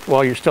closed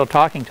while you're still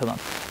talking to them.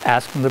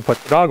 Ask them to put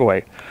the dog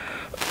away.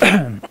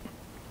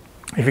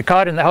 If you're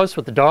caught in the house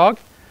with the dog,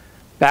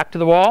 back to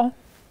the wall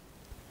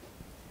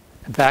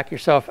and back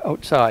yourself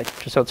outside,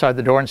 just outside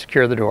the door, and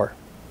secure the door.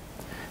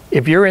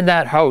 If you're in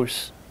that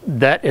house,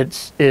 that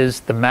is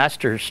the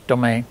master's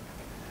domain.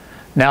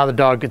 Now the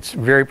dog gets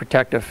very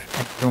protective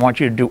and doesn't want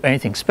you to do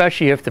anything,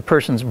 especially if the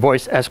person's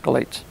voice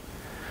escalates.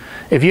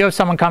 If you have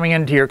someone coming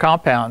into your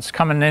compounds,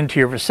 coming into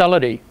your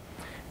facility,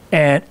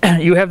 and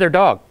you have their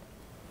dog,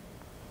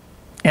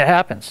 it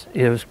happens.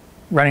 It was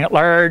running at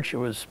large, it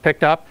was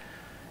picked up,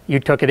 you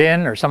took it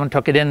in, or someone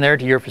took it in there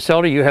to your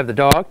facility, you have the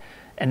dog,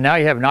 and now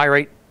you have an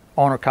irate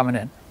owner coming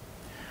in.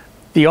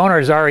 The owner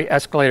has already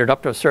escalated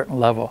up to a certain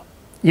level.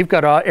 You've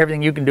got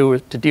everything you can do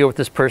to deal with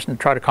this person to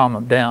try to calm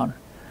them down.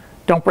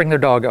 Don't bring their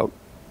dog out.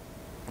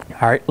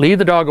 All right, leave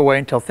the dog away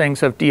until things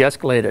have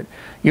de-escalated.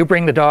 You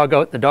bring the dog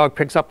out, the dog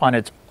picks up on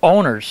its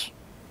owner's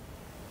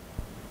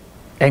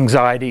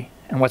anxiety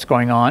and what's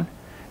going on,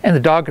 and the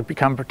dog could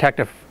become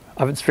protective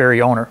of its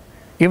very owner,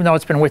 even though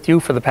it's been with you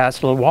for the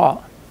past little while.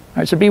 All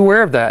right, so be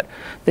aware of that.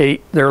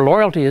 Their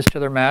loyalty is to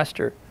their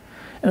master.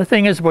 And the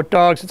thing is about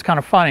dogs, it's kind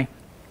of funny.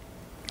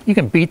 You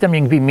can beat them,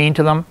 you can be mean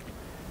to them.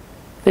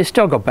 They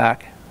still go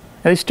back.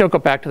 They still go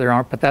back to their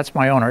owner, but that's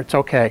my owner, it's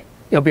okay.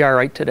 You'll be all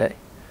right today.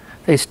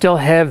 They still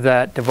have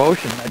that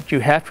devotion that you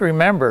have to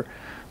remember.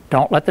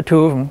 Don't let the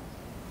two of them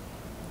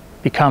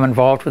become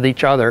involved with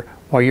each other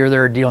while you're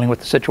there dealing with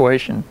the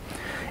situation.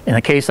 In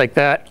a case like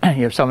that,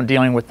 you have someone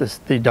dealing with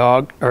the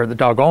dog or the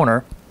dog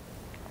owner,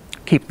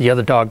 keep the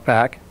other dog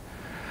back.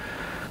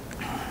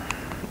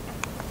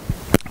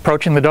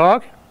 Approaching the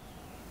dog,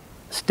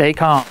 stay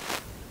calm.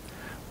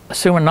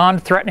 Assume a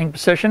non-threatening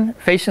position.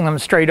 Facing them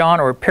straight on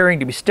or appearing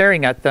to be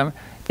staring at them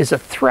is a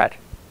threat.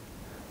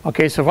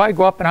 Okay, so if I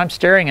go up and I'm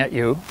staring at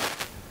you,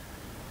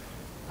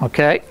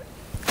 okay,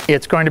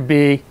 it's going to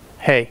be,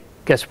 hey,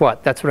 guess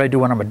what? That's what I do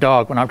when I'm a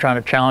dog, when I'm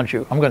trying to challenge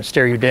you. I'm going to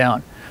stare you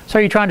down. So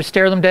are you trying to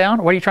stare them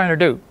down? What are you trying to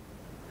do?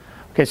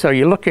 Okay, so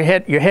you look your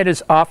head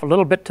is off a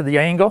little bit to the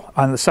angle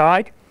on the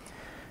side,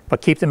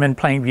 but keep them in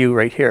plain view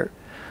right here.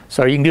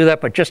 So you can do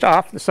that, but just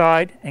off the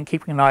side and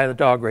keeping an eye on the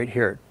dog right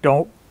here.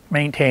 Don't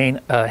maintain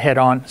a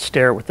head-on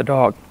stare with the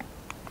dog.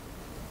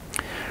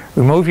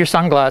 Remove your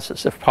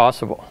sunglasses if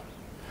possible.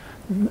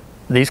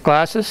 These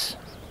glasses,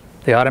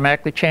 they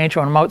automatically change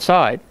when I'm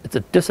outside. It's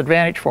a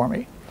disadvantage for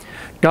me.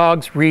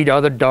 Dogs read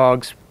other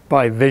dogs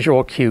by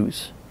visual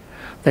cues.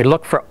 They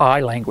look for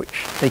eye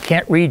language. They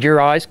can't read your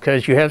eyes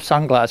because you have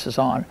sunglasses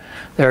on.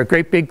 There are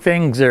great big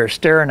things there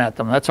staring at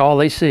them. That's all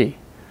they see.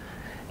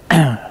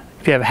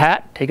 If you have a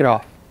hat, take it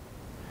off.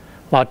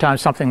 A lot of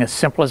times something as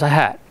simple as a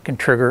hat can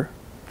trigger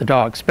the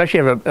dog,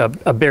 especially if you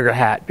have a bigger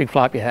hat, big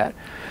floppy hat.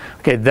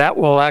 Okay, that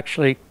will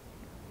actually,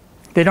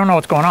 they don't know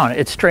what's going on.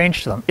 It's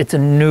strange to them. It's a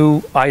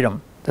new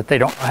item that they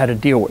don't know how to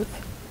deal with.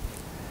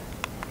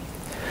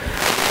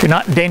 Do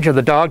not endanger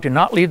the dog. Do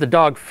not leave the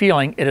dog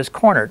feeling it is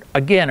cornered.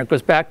 Again, it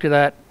goes back to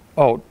that,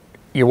 oh,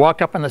 you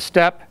walked up on the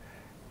step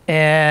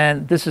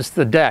and this is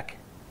the deck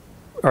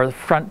or the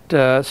front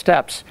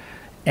steps,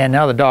 and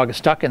now the dog is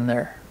stuck in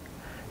there.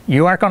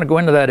 You aren't going to go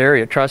into that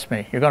area, trust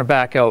me. You're going to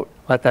back out,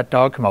 let that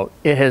dog come out.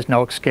 It has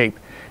no escape.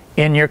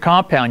 In your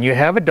compound, you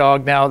have a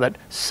dog now that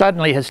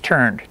suddenly has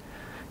turned.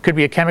 Could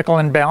be a chemical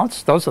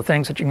imbalance. Those are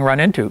things that you can run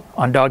into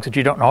on dogs that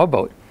you don't know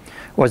about.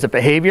 Was it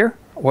behavior?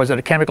 Was it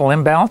a chemical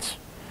imbalance?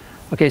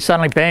 Okay,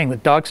 suddenly bang, the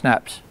dog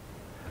snaps.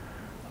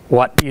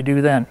 What do you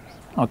do then?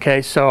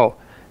 Okay, so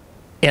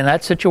in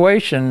that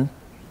situation,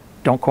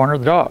 don't corner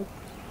the dog.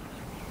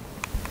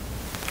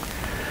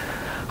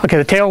 Okay,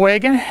 the tail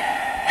wagging,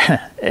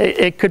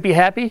 it could be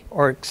happy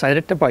or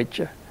excited to bite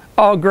you.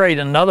 Oh great,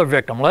 another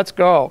victim, let's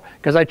go.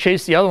 Because I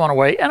chased the other one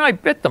away and I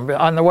bit them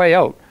on the way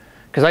out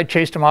because I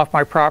chased them off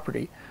my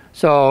property.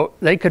 So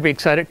they could be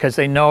excited because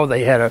they know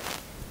they had a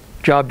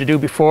job to do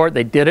before,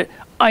 they did it.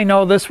 I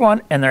know this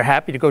one, and they're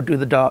happy to go do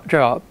the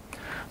job.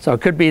 So it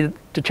could be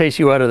to chase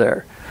you out of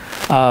there.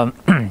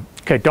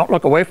 Okay, don't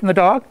look away from the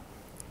dog.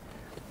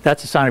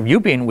 That's a sign of you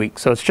being weak.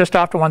 So it's just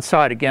off to one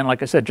side. Again,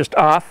 like I said, just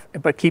off,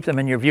 but keep them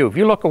in your view. If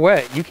you look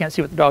away, you can't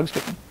see what the dog's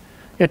doing.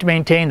 You have to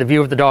maintain the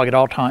view of the dog at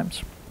all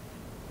times.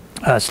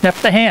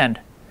 Sniff the hand.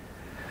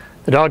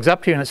 The dog's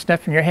up to you and it's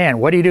sniffing your hand.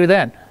 What do you do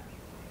then?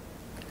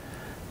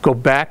 Go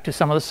back to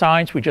some of the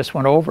signs we just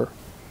went over.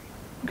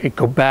 Okay,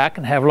 go back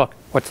and have a look.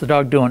 What's the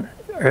dog doing?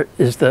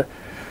 Is the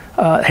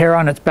hair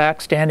on its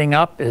back standing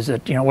up? Is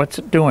it, what's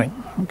it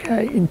doing?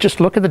 Okay, and just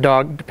look at the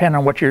dog, depending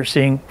on what you're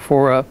seeing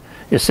for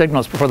your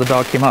signals before the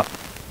dog came up.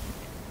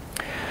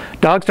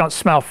 Dogs don't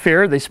smell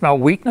fear, they smell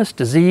weakness,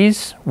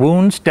 disease,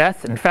 wounds,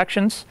 death,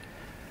 infections,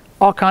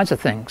 all kinds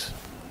of things,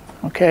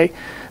 okay,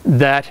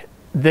 that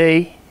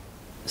they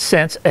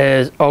sense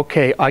as,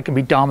 okay, I can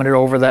be dominant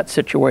over that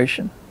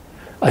situation.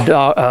 When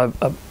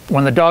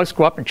the dogs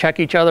go up and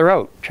check each other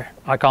out,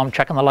 I call them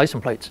checking the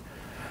license plates.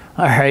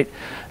 All right,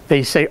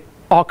 they say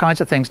all kinds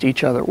of things to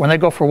each other. When they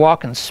go for a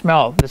walk and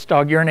smell, this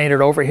dog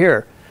urinated over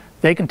here,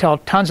 they can tell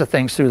tons of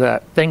things through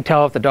that. They can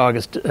tell if the dog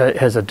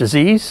has a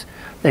disease.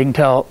 They can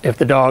tell if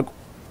the dog,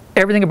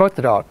 everything about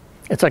the dog.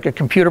 It's like a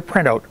computer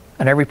printout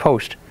on every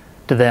post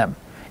to them.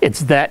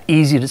 It's that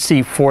easy to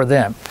see for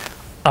them.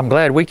 I'm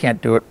glad we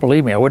can't do it.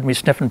 Believe me, I wouldn't be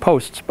sniffing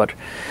posts. But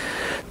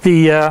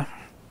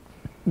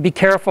be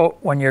careful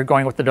when you're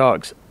going with the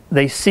dogs.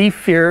 They see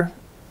fear.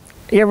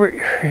 You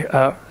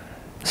ever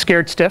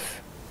scared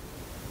stiff?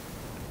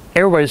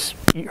 Everybody's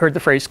heard the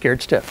phrase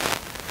scared stiff.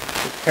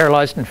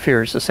 Paralyzed in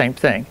fear is the same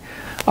thing.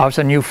 All of a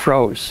sudden you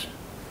froze.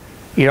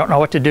 You don't know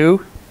what to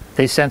do.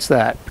 They sense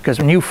that, because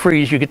when you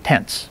freeze, you get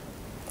tense.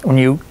 When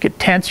you get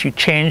tense, you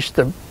change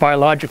the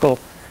biological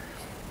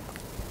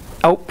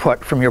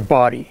output from your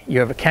body. You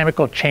have a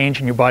chemical change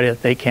in your body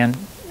that they can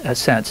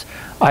sense.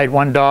 I had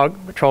one dog,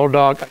 patrol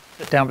dog. I'd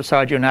sit down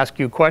beside you and ask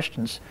you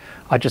questions.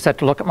 I just had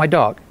to look at my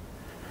dog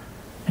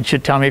and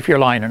she'd tell me if you're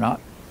lying or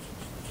not.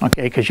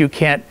 Okay, because you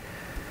can't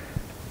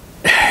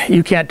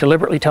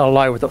deliberately tell a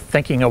lie without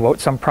thinking about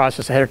some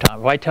process ahead of time.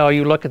 If I tell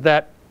you, look at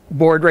that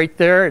board right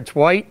there, it's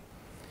white,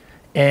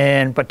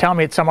 but tell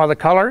me it's some other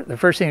color, the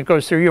first thing that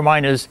goes through your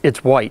mind is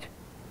it's white.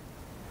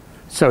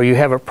 So you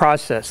have a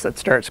process that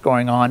starts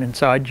going on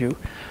inside you.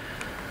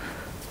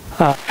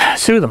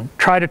 Soothe them.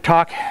 Try to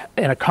talk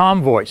in a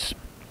calm voice.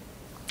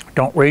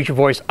 Don't raise your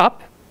voice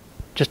up,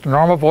 just a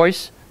normal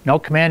voice, no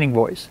commanding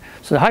voice.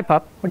 So, hi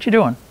pup, what you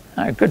doing?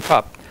 Good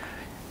pup.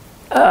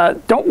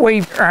 Don't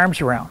wave your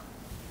arms around.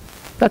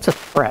 That's a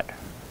threat.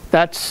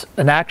 That's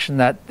an action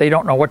that they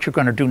don't know what you're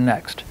going to do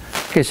next.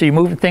 Okay, so you're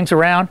moving things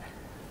around.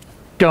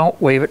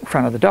 don't wave it in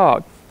front of the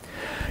dog.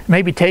 It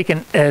may be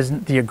taken as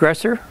the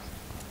aggressor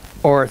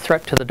or a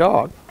threat to the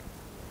dog.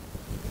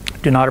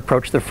 Do not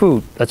approach their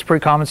food. That's a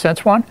pretty common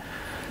sense one.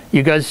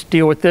 You guys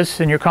deal with this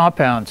in your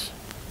compounds.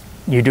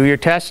 You do your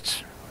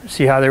tests,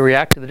 see how they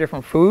react to the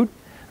different food,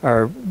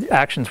 or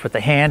actions with the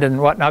hand and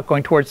whatnot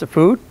going towards the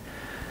food.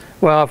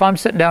 Well, if I'm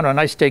sitting down to a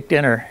nice steak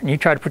dinner and you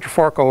try to put your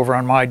fork over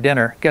on my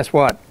dinner, guess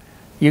what?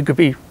 You could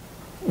be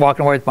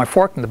walking away with my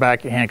fork in the back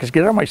of your hand because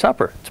get out of my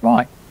supper, it's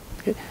mine.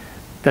 Okay.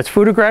 That's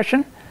food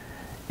aggression.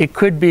 It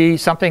could be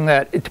something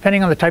that,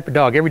 depending on the type of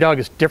dog, every dog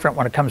is different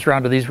when it comes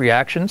around to these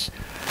reactions.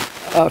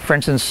 For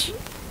instance,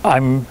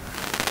 I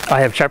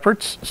have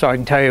Shepherds, so I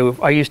can tell you,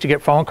 I used to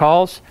get phone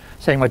calls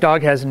saying my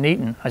dog hasn't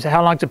eaten. I said,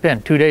 how long's it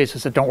been? 2 days. I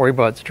said, don't worry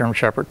about it, it's a German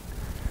Shepherd.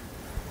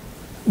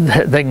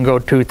 They can go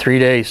 2-3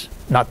 days,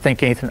 not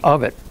think anything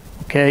of it.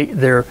 Okay,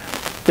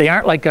 they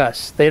aren't like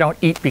us. They don't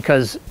eat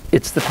because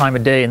it's the time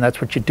of day and that's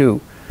what you do.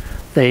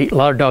 A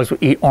lot of dogs will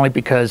eat only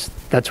because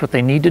that's what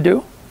they need to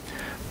do.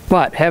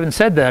 But having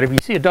said that, if you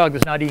see a dog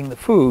that's not eating the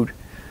food,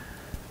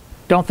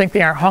 don't think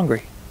they aren't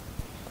hungry.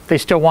 They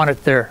still want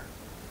it there.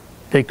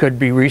 They could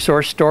be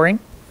resource storing,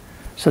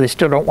 so they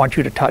still don't want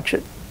you to touch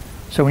it.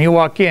 So when you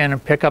walk in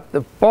and pick up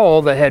the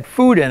bowl that had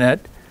food in it,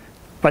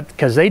 but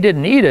because they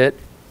didn't eat it,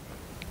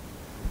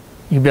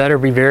 you better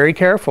be very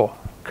careful,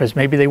 because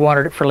maybe they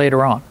wanted it for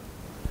later on.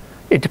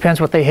 It depends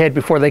what they had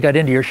before they got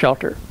into your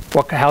shelter,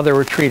 how they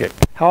were treated.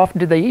 How often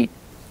did they eat?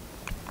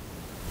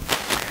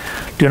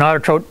 Do not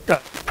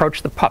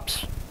approach the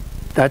pups.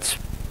 That's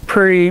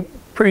pretty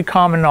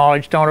common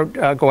knowledge. Don't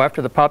go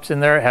after the pups in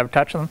there, have a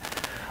touch them.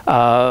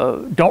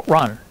 Don't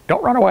run.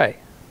 Don't run away.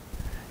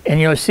 And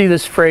you'll see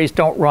this phrase,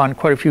 don't run,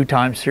 quite a few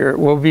times here.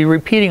 We'll be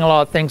repeating a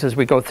lot of things as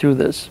we go through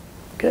this.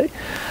 Okay.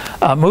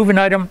 Moving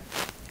item,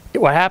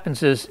 what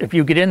happens is if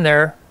you get in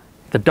there,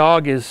 the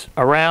dog is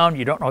around,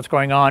 you don't know what's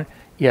going on,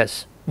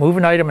 yes, move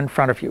an item in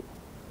front of you.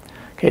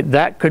 Okay,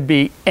 that could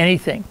be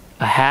anything,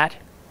 a hat,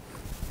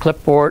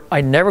 clipboard.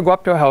 I never go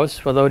up to a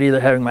house without either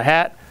having my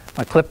hat,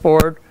 my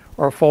clipboard,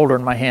 or a folder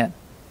in my hand.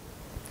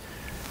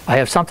 I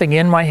have something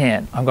in my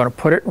hand. I'm going to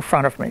put it in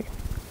front of me.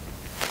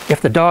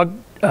 If the dog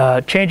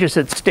changes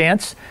its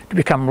stance to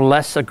become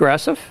less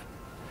aggressive,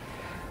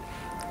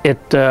 it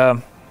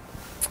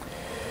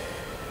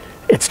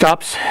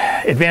stops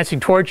advancing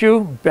towards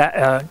you.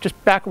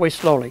 Just back away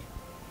slowly.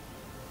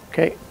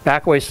 Okay,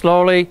 back away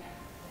slowly,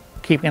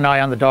 keeping an eye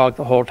on the dog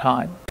the whole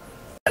time.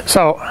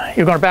 So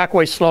you're going to back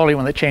away slowly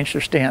when they change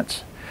their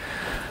stance.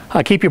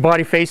 Keep your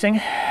body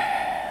facing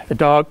the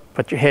dog,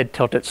 put your head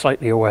tilted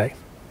slightly away.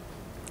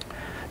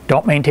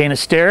 Don't maintain a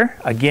stare.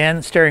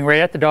 Again, staring right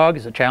at the dog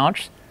is a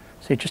challenge,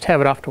 so you just have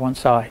it off to one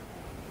side.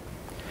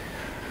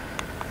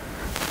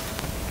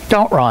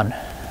 Don't run.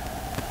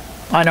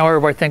 I know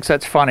everybody thinks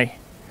that's funny,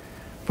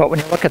 but when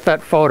you look at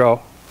that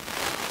photo,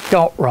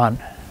 don't run.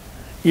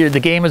 The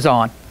game is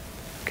on.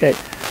 Okay,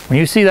 when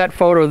you see that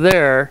photo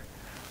there,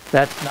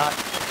 that's not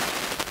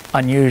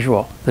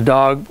unusual. The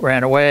dog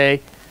ran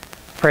away,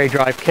 prey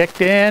drive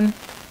kicked in,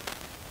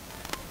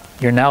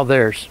 you're now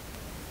theirs.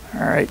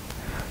 All right,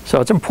 so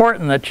it's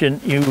important that you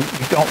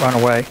don't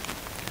run away.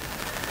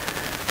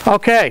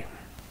 Okay,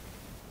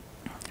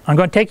 I'm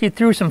going to take you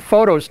through some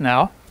photos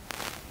now,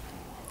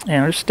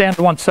 and just stand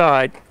to one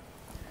side.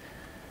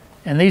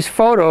 And these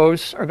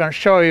photos are going to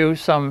show you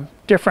some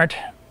different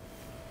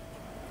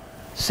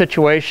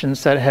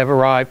situations that have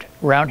arrived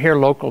around here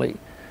locally.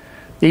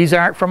 These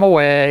aren't from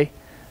away.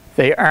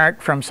 They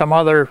aren't from some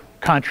other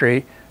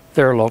country.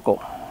 They're local.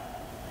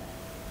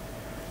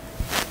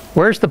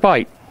 Where's the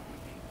bite?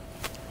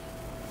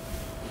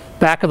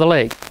 Back of the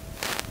leg.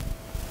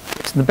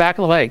 It's in the back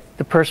of the leg.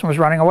 The person was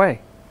running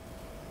away.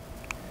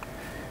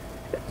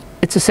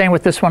 It's the same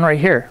with this one right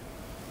here.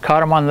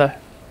 Caught him on the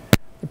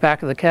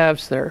back of the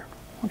calves there.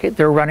 Okay,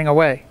 they're running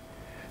away.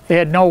 They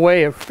had no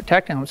way of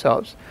protecting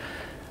themselves.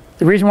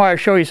 The reason why I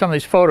show you some of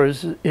these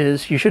photos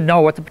is you should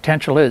know what the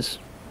potential is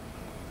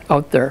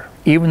out there.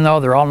 Even though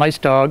they're all nice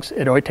dogs,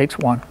 it only takes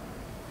one.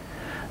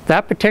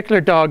 That particular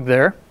dog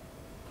there,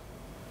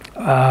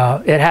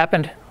 it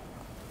happened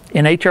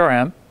in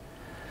HRM.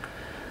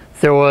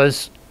 There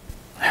was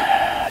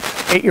an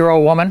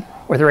 8-year-old woman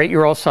with her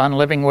 8-year-old son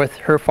living with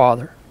her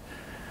father.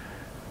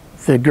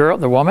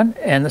 The woman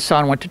and the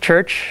son went to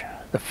church.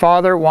 The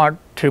father wanted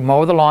to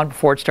mow the lawn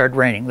before it started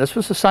raining. This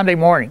was a Sunday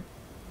morning.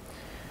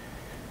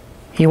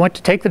 He went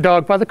to take the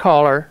dog by the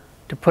collar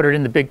to put it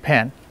in the big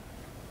pen.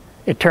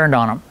 It turned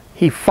on him.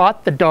 He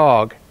fought the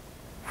dog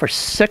for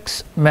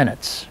 6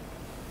 minutes.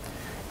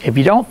 If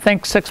you don't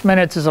think 6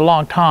 minutes is a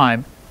long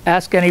time,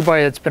 ask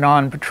anybody that's been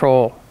on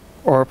patrol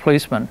or a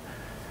policeman.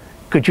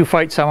 Could you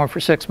fight someone for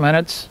 6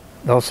 minutes?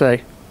 They'll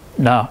say,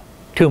 no,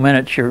 2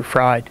 minutes, you're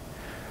fried.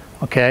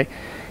 Okay?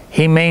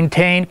 He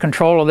maintained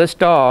control of this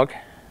dog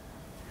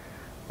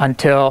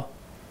until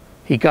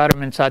he got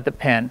him inside the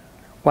pen.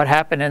 What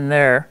happened in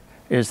there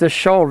is this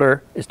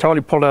shoulder is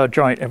totally pulled out of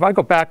joint. If I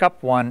go back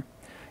up one,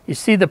 you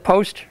see the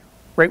post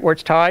right where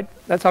it's tied?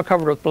 That's all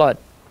covered with blood.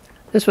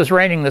 This was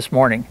raining this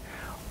morning.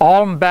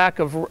 All in back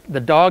of the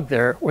dog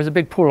there was a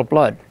big pool of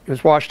blood. It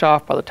was washed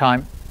off by the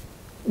time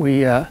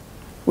we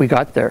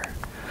got there.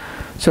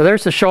 So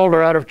there's the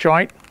shoulder out of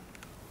joint.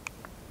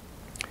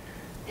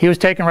 He was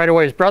taken right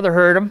away. His brother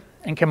heard him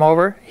and came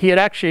over. He had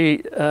actually,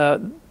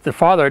 the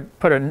father had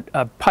put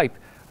a pipe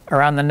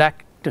around the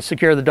neck to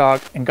secure the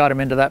dog and got him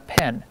into that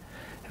pen.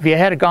 If he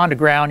had gone to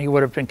ground, he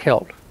would have been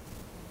killed.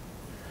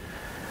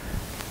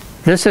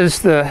 This is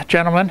the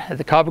gentleman at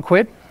the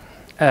Cobequid.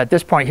 At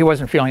this point, he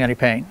wasn't feeling any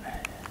pain.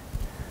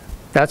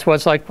 That's what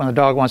it's like when the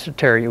dog wants to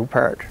tear you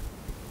apart.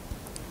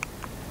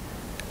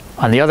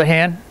 On the other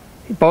hand,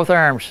 both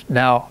arms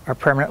now are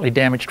permanently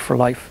damaged for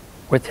life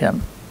with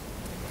him.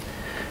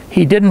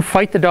 He didn't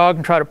fight the dog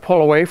and try to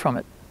pull away from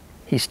it.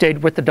 He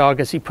stayed with the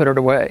dog as he put it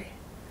away.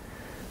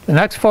 The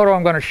next photo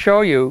I'm going to show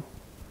you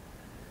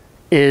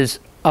is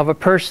of a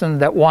person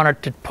that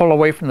wanted to pull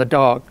away from the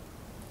dog.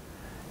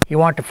 You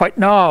want to fight?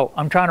 No,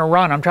 I'm trying to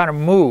run, I'm trying to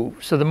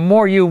move. So the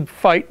more you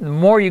fight, the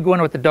more you go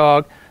in with the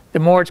dog, the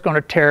more it's going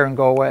to tear and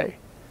go away.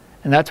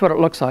 And that's what it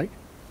looks like.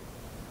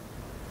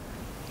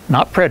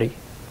 Not pretty.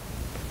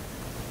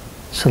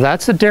 So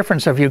that's the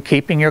difference of you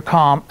keeping your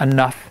calm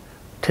enough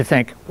to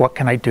think, what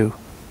can I do?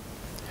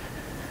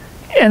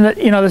 And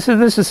this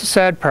is the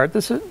sad part.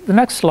 The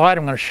next slide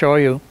I'm going to show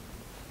you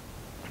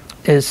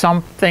is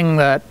something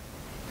that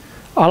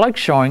I like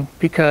showing,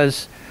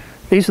 because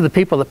these are the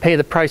people that pay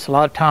the price a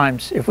lot of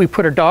times. If we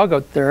put a dog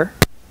out there,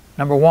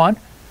 number one,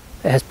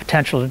 it has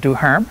potential to do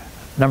harm.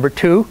 Number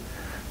two,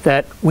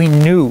 that we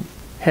knew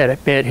had a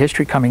bad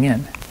history coming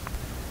in.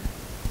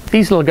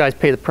 These little guys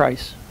pay the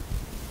price.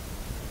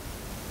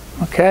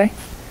 Okay?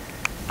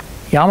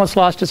 He almost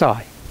lost his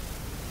eye.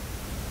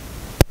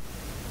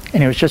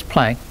 And he was just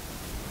playing.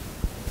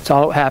 That's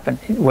all that happened.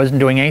 He wasn't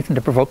doing anything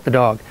to provoke the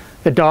dog.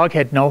 The dog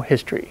had no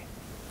history.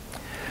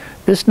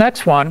 This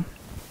next one,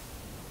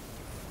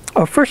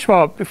 first of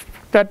all,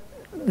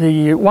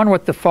 the one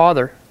with the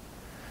father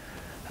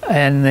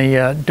and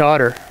the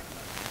daughter,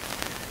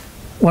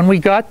 when we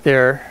got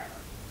there,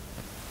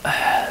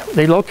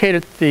 they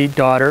located the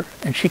daughter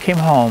and she came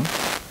home,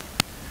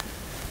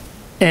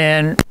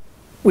 and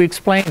I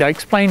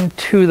explained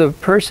to the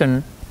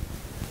person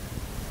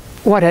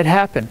what had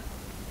happened,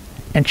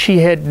 and she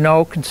had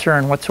no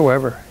concern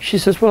whatsoever. She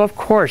says, well, of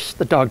course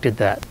the dog did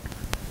that.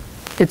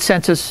 It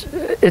senses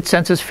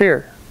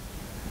fear.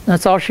 And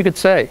that's all she could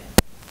say.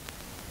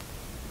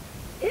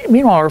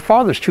 Meanwhile, her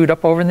father's chewed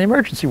up over in the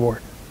emergency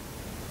ward.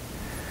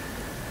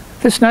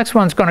 This next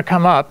one's going to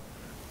come up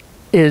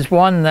is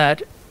one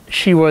that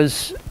she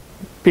was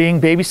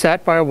being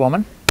babysat by a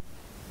woman.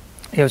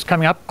 It was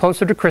coming up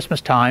closer to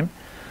Christmas time.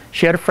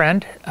 She had a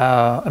friend,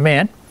 a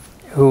man,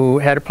 who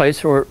had a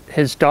place where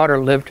his daughter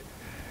lived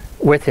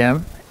with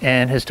him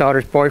and his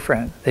daughter's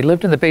boyfriend. They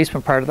lived in the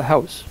basement part of the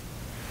house.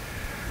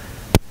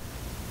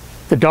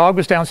 The dog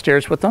was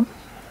downstairs with them.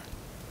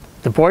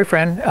 The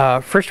boyfriend,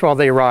 first of all,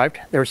 they arrived.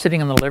 They were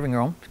sitting in the living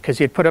room because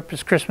he had put up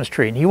his Christmas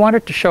tree. And he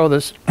wanted to show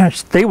this,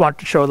 they wanted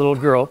to show the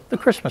little girl the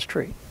Christmas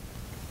tree.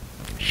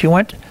 She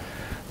went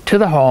to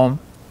the home.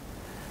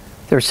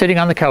 They were sitting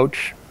on the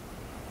couch,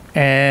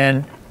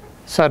 and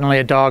suddenly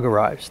a dog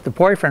arrives. The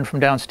boyfriend from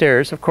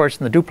downstairs, of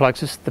course, in the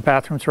duplexes, the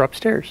bathrooms are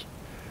upstairs.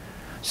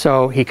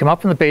 So he came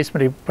up in the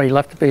basement, but he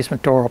left the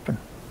basement door open,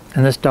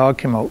 and this dog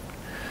came out.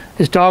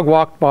 His dog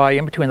walked by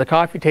in between the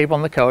coffee table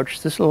and the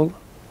couch. This little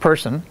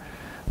person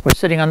was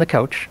sitting on the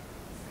couch,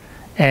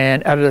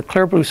 and out of the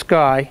clear blue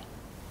sky,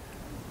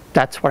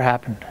 that's what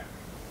happened.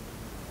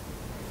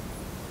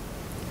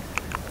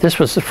 This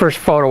was the first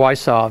photo I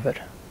saw of it.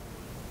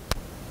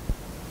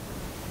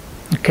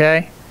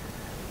 Okay?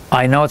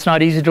 I know it's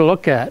not easy to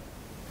look at.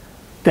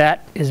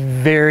 That is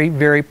very,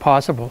 very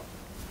possible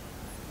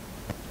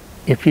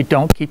if you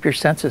don't keep your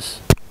senses,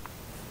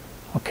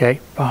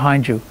 okay,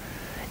 behind you.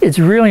 It's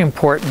really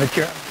important that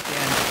you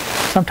understand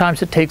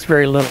sometimes it takes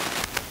very little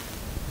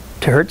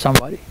to hurt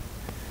somebody.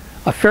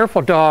 A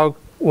fearful dog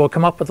will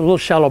come up with little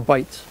shallow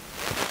bites.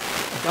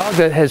 A dog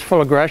that has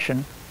full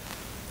aggression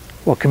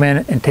will come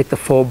in and take the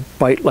full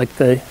bite, like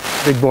the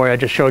big boy I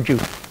just showed you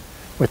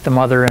with the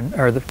mother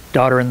or the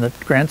daughter and the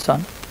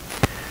grandson.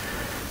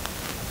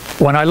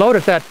 When I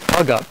loaded that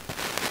dog up,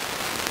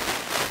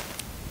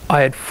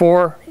 I had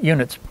 4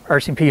 units,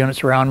 RCMP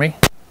units around me,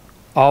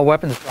 all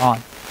weapons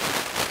drawn.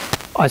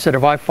 I said,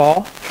 if I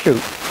fall,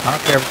 shoot. I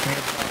don't care if it's me or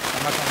the dog.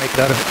 I'm not going to make it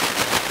out of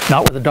it.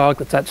 Not with a dog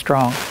that's that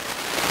strong.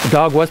 The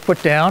dog was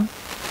put down.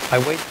 I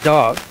weighed the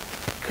dog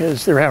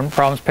because they were having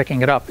problems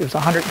picking it up. It was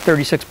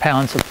 136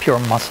 pounds of pure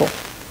muscle.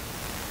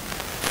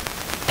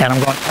 And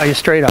I'm going to tell you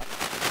straight up,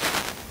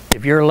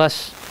 if you're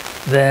less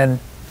than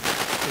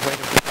the weight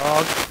of the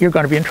dog, you're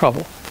going to be in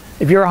trouble.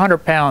 If you're 100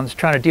 pounds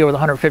trying to deal with a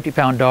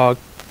 150-pound dog,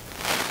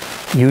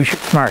 use your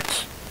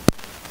smarts.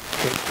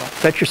 Okay, don't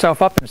set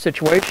yourself up in a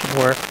situation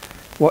where,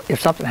 well, if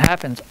something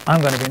happens,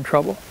 I'm going to be in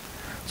trouble.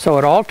 So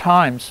at all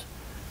times,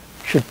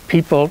 should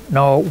people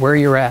know where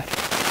you're at.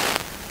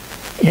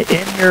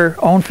 In your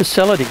own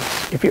facilities,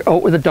 if you're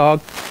out with a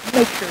dog,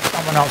 make sure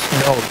someone else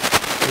knows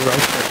you're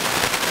out there.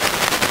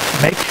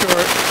 Make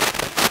sure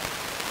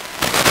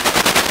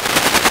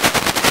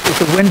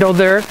the window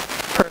there,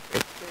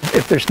 perfect.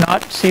 If there's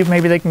not, see if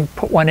maybe they can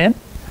put one in,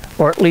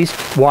 or at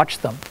least watch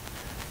them.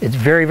 It's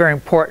very, very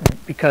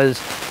important, because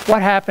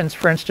what happens,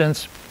 for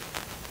instance,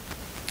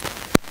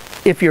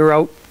 if you're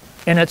out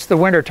and it's the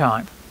winter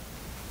time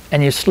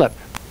and you slip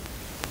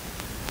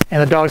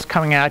and the dog's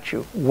coming at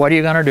you, what are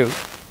you going to do?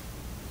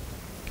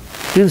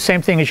 Do the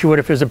same thing as you would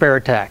if it was a bear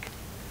attack.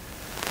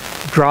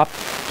 Drop,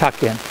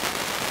 tuck in.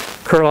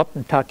 Curl up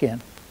and tuck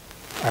in.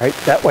 All right,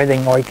 that way they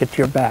can always get to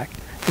your back.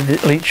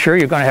 Sure,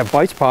 you're going to have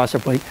bites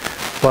possibly,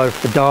 but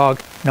if the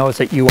dog knows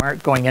that you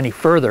aren't going any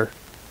further,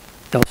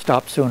 they'll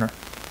stop sooner.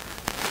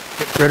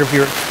 Get rid of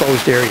your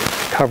exposed area,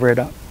 cover it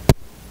up.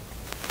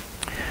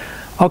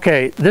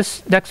 Okay,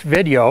 this next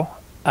video,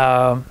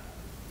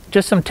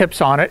 just some tips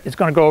on it. It's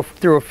going to go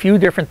through a few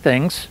different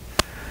things.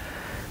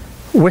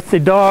 With the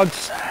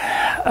dogs,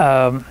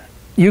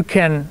 you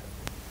can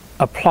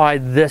apply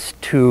this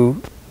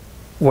to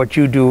what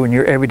you do in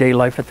your everyday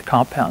life at the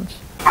compounds.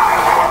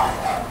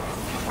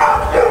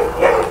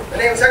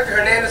 My name is Hector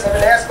Hernandez. I've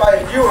been asked by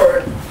a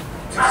viewer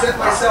to set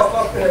myself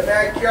up in the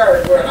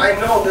backyard where I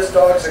know this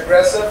dog is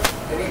aggressive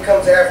and he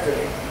comes after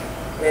me.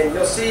 And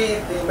you'll see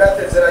the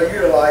methods that I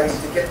utilize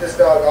to get this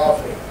dog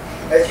off me.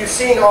 As you've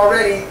seen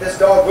already, this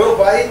dog will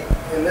bite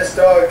and this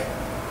dog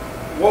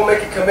will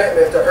make a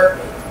commitment to hurt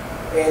me.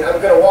 And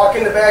I'm going to walk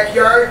in the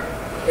backyard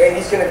and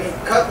he's going to be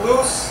cut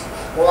loose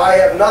while I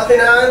have nothing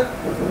on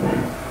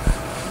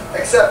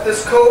except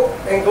this coat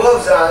and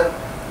gloves on.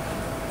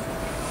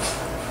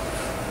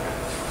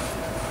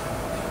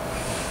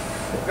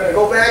 I'm going to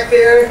go back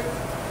there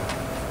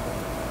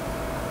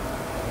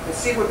and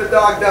see what the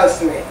dog does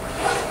to me.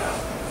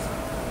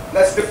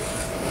 Let's do.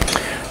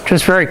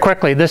 Just very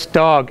quickly, this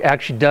dog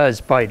actually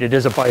does bite. It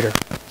is a biter,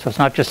 so it's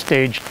not just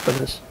staged for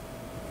this.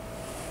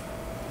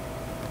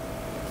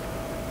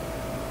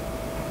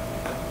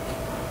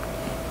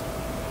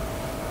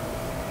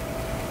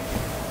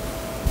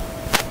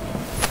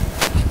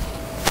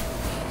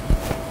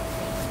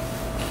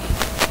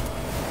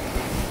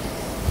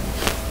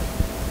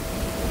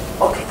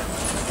 Okay.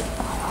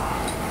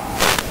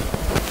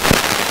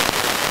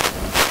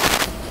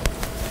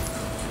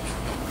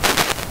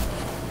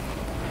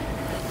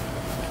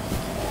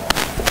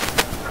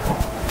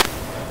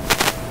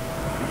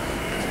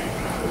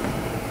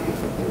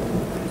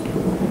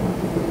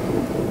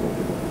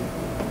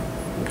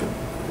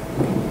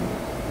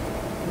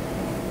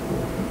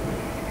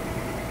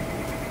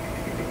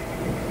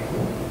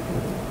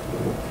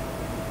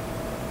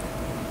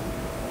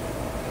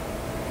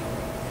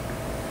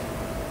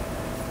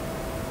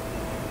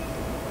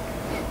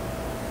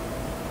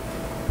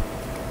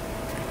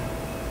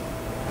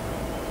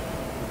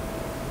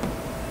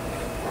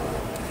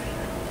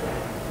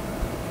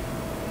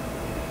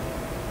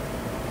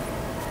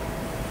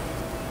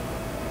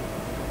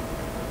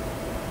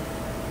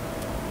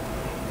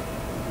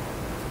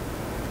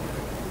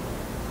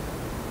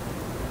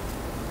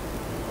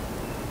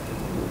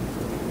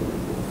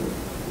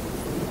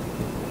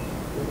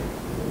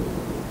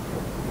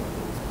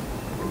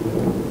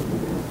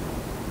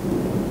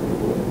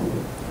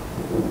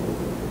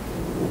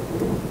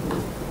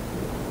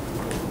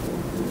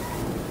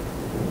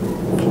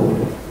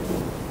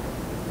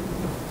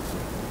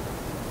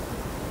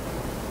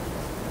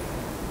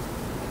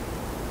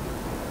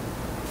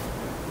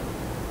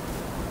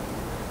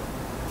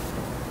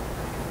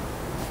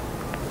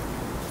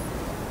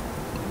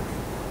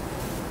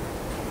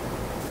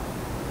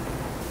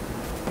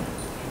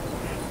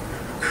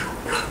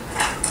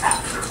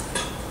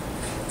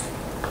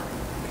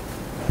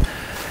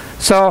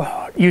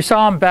 So you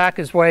saw him back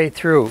his way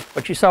through,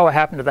 but you saw what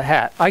happened to the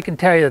hat. I can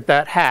tell you that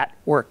that hat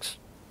works.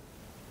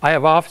 I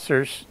have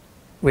officers,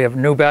 we have a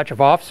new batch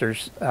of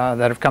officers that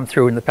have come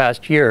through in the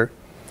past year.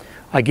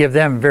 I give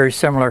them very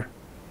similar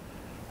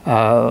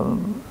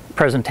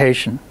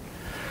presentation.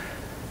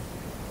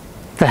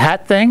 The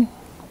hat thing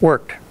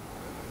worked.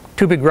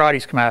 Two big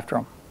Rotties come after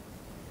him.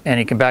 And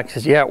he came back and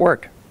says, yeah, it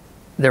worked.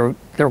 They were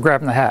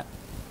grabbing the hat.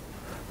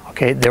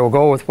 Okay, they will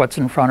go with what's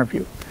in front of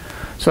you.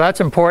 So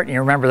that's important, you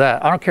remember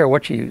that. I don't care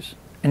what you use,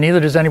 and neither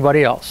does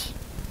anybody else.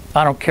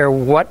 I don't care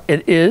what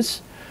it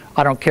is.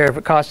 I don't care if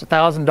it costs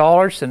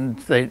 $1,000 and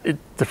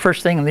the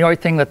first thing and the only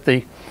thing that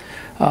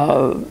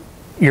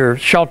your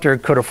shelter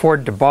could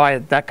afford to buy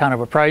at that kind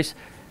of a price,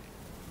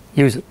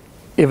 use it.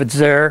 If it's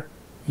there,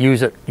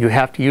 use it. You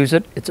have to use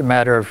it. It's a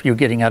matter of you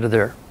getting out of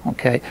there,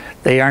 okay?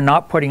 They are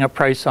not putting a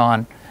price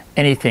on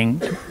anything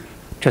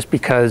just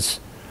because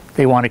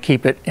they want to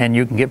keep it and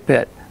you can get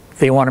bit.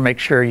 They want to make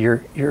sure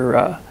you're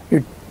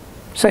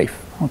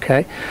safe,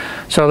 okay?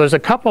 So there's a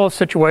couple of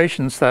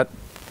situations that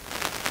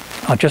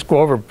I'll just go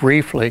over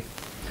briefly,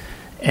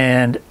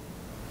 and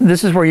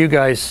this is where you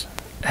guys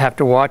have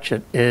to watch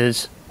it,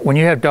 is when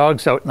you have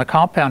dogs out in the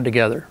compound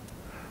together,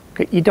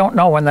 okay, you don't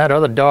know when that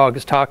other dog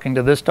is talking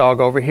to this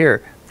dog over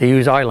here. They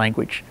use eye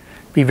language.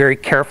 Be very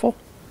careful.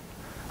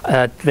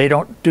 They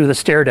don't do the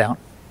stare down.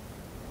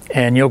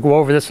 And you'll go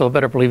over this a little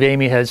bit. I believe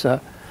Amy has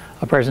a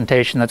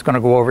presentation that's going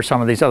to go over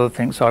some of these other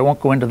things, so I won't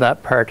go into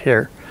that part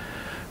here.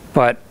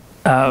 But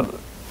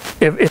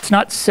It's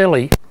not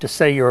silly to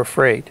say you're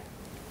afraid.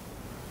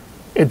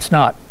 It's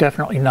not,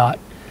 definitely not.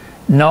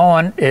 No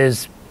one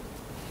is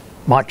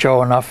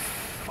macho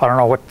enough, I don't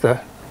know what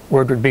the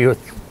word would be with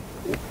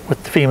the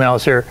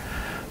females here,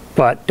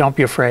 but don't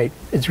be afraid.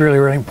 It's really,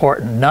 really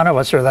important. None of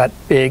us are that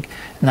big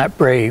and that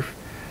brave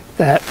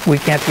that we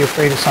can't be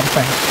afraid of some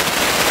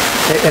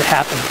things. It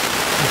happens.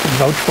 I can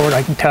vouch for it,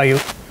 I can tell you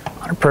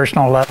on a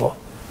personal level.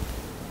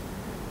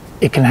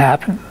 It can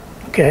happen,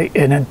 okay?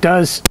 And it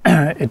does,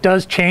 it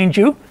does change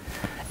you.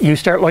 You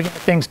start looking at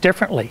things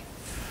differently.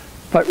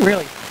 But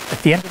really,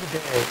 at the end of the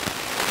day,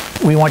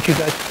 we want you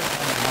guys to go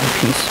home in one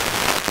piece.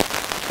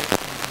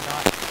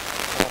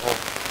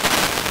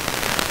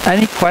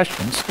 Any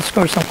questions? Let's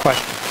go to some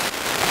questions.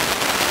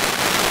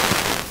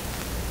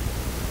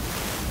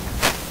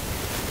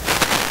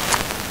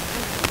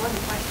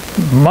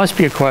 Must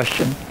be a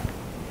question.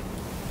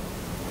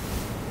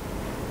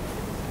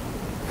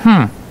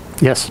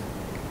 Yes.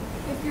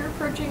 If you're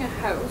approaching a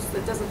house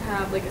that doesn't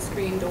have like a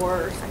screen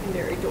door or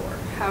secondary door,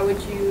 how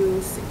would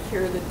you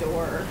secure the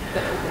door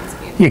that opens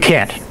in? You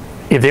can't.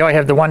 If they only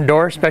have the one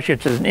door, especially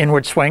if it's an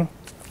inward swing,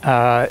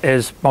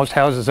 as most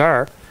houses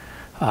are,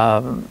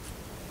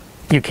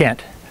 you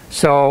can't.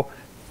 So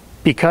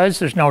because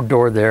there's no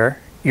door there,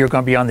 you're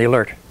going to be on the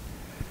alert.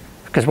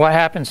 Because what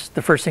happens,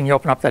 the first thing you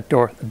open up that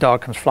door, the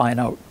dog comes flying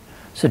out.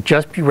 So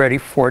just be ready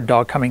for a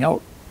dog coming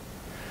out.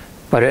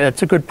 But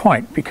it's a good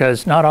point,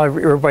 because not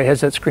everybody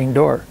has that screen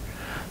door.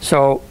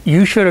 So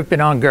you should have been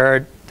on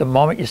guard the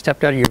moment you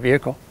stepped out of your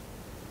vehicle.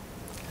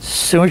 As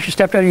soon as you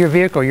stepped out of your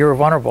vehicle, you were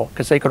vulnerable,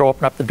 because they could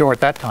open up the door at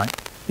that time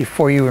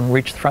before you even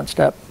reached the front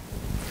step.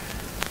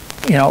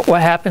 You know,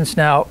 what happens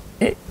now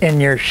in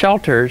your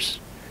shelters,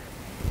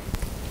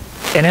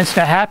 an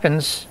incident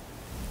happens,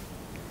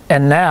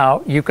 and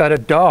now you've got a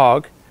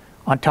dog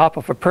on top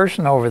of a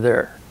person over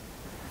there.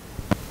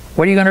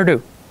 What are you going to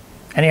do?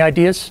 Any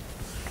ideas?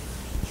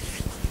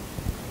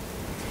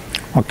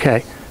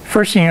 Okay.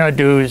 First thing you're going to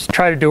do is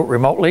try to do it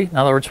remotely. In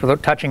other words,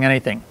 without touching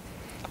anything.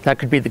 That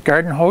could be the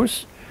garden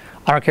hose.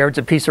 I don't care if it's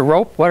a piece of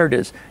rope, what it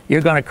is.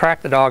 You're going to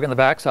crack the dog in the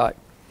backside.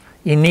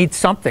 You need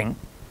something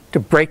to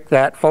break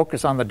that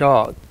focus on the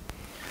dog.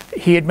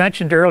 He had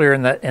mentioned earlier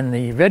in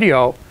the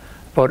video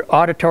about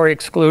auditory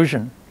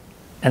exclusion.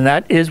 And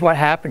that is what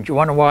happens. You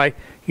wonder why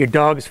your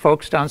dog is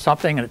focused on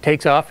something and it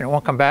takes off and it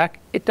won't come back.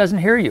 It doesn't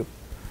hear you.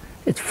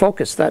 It's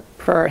focused that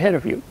far ahead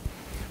of you.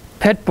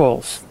 Pit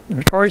bulls,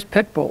 notorious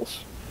pit bulls.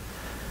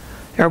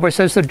 Everybody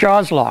says their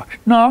jaw's locked.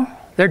 No,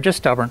 they're just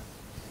stubborn.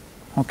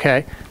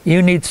 Okay?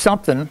 You need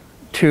something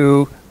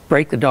to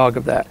break the dog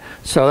of that.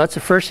 So that's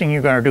the first thing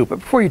you're going to do. But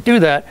before you do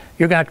that,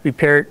 you're going to have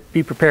to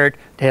be prepared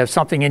to have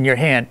something in your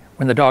hand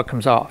when the dog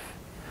comes off.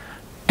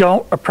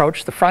 Don't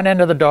approach the front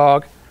end of the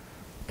dog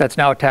that's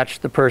now attached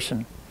to the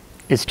person.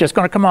 It's just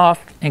going to come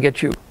off and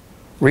get you.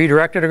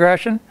 Redirected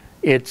aggression,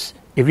 it's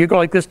if you go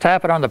like this,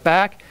 tap it on the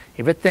back,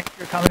 if it thinks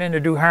you're coming in to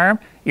do harm,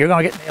 you're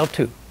going to get nailed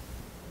too.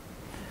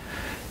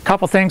 A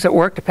couple things that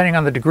work depending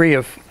on the degree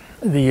of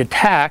the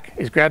attack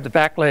is grab the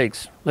back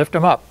legs, lift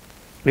them up.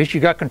 At least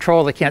you got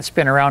control, they can't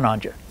spin around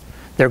on you.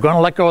 They're going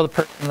to let go of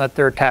the person that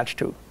they're attached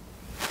to.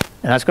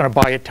 And that's going to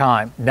buy you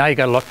time. Now you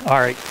got to look, all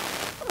right,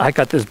 I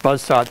got this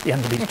buzzsaw at the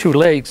end of these two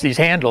legs, these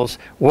handles.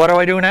 What do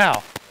I do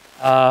now?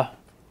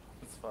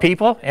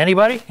 People?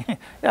 Anybody?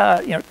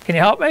 Can you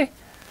help me?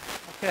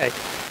 Okay.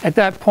 At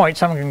that point,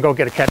 someone can go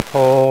get a catch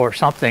pole or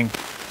something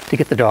to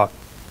get the dog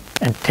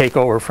and take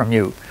over from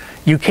you.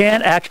 You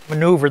can actually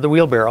maneuver the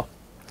wheelbarrow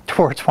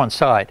towards one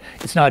side.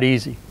 It's not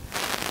easy,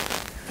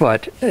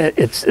 but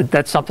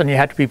that's something you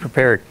have to be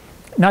prepared.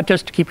 Not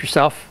just to keep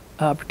yourself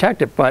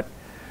protected, but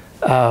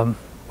what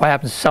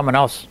happens if someone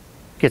else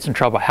gets in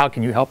trouble? How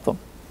can you help them?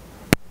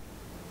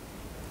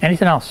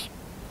 Anything else?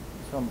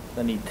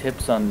 Any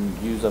tips on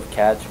use of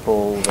catch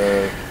pole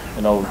where,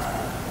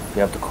 you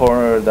have to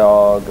corner a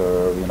dog,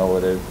 or,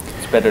 whether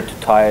it's better to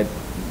tie it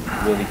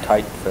really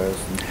tight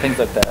first, and things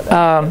like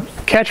that?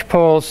 Catch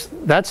poles,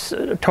 that's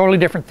a totally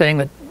different thing.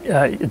 That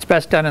it's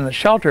best done in the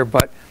shelter,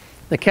 but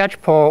the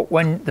catch pole,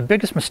 when the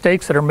biggest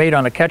mistakes that are made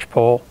on a catch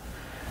pole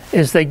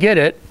is they get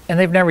it and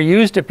they've never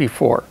used it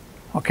before.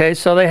 Okay,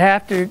 so they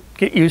have to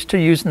get used to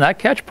using that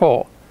catch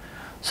pole.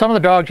 Some of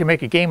the dogs, you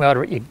make a game out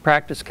of it, you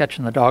practice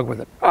catching the dog with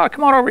it. Oh,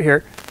 come on over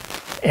here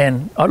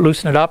and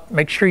loosen it up.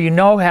 Make sure you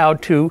know how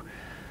to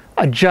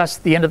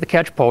adjust the end of the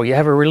catch pole. You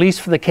have a release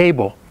for the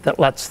cable that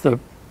lets the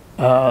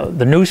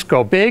noose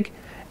go big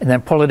and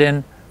then pull it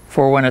in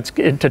for when it's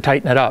to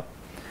tighten it up.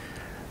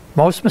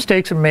 Most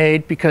mistakes are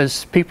made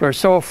because people are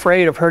so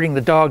afraid of hurting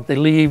the dog, they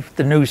leave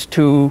the noose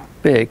too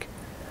big.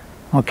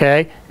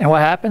 Okay, and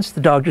what happens?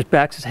 The dog just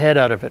backs his head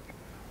out of it.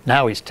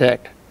 Now he's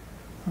ticked.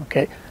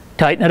 Okay,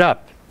 tighten it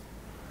up.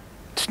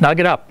 Snug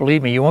it up.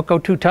 Believe me, you won't go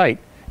too tight.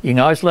 You can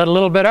always let a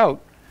little bit out,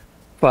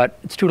 but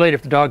it's too late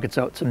if the dog gets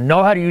out. So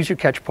know how to use your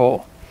catch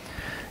pole.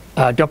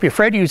 Don't be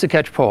afraid to use the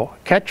catch pole.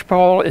 Catch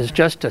pole is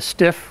just a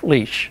stiff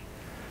leash.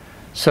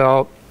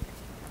 So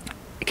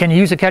can you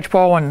use a catch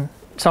pole when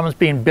someone's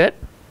being bit?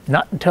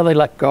 Not until they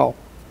let go.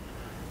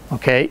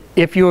 Okay,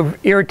 if you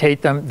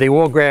irritate them, they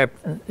will grab,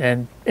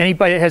 and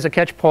anybody that has a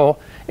catch pole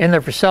in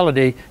their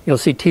facility, you'll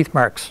see teeth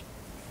marks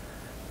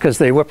because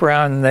they whip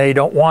around and they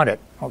don't want it.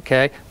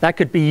 Okay, that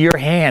could be your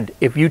hand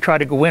if you try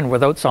to go in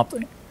without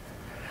something.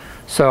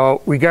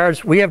 So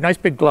regardless, we have nice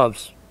big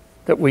gloves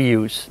that we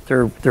use.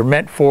 They're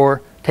meant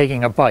for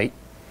taking a bite.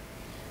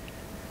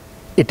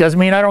 It doesn't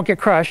mean I don't get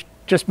crushed,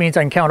 just means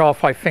I can count all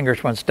 5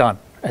 fingers when it's done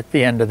at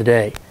the end of the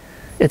day.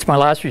 It's my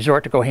last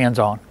resort to go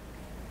hands-on.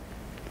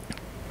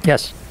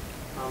 Yes?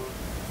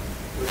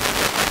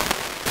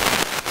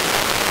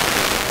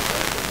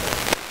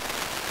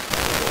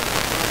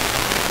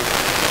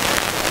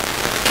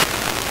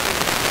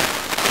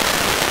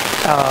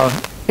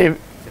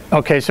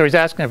 Okay, so he's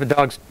asking if a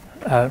dog's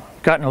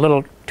gotten a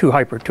little too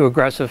hyper, too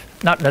aggressive.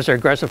 Not necessarily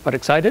aggressive, but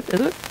excited,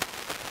 is it?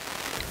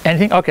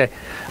 Anything? Okay.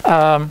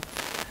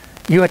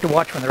 You have to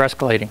watch when they're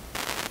escalating.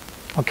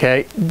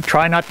 Okay?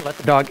 Try not to let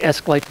the dog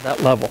escalate to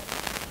that level.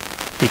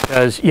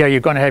 Because, yeah, you're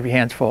going to have your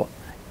hands full.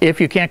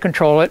 If you can't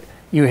control it,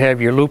 you have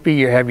your loopy,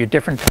 you have your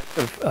different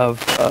types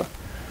of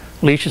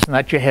leashes and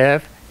that you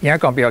have. You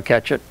aren't going to be able to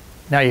catch it.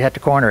 Now you have to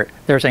corner it.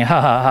 They're saying,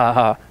 ha, ha, ha,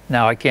 ha.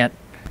 Now I can't,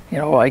 you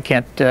know, I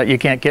can't, you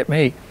can't get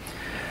me.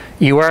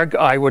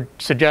 I would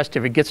suggest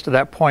if it gets to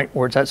that point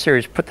where it's that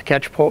serious, put the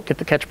catch pole, get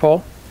the catch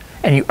pole,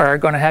 and you are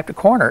going to have to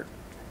corner it.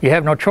 You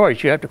have no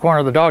choice. You have to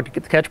corner the dog to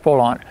get the catch pole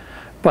on.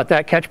 But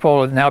that catch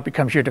pole now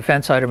becomes your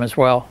defense item as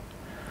well.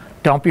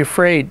 Don't be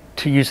afraid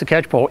to use the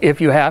catch pole if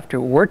you have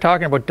to. We're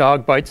talking about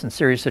dog bites in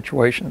serious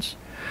situations.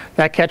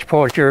 That catch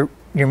pole is your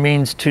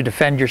means to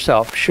defend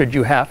yourself should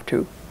you have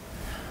to.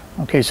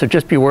 Okay, so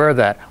just be aware of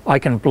that. I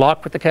can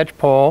block with the catch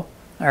pole,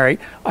 all right?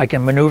 I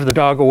can maneuver the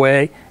dog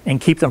away and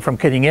keep them from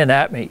getting in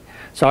at me.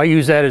 So I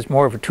use that as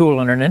more of a tool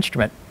and an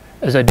instrument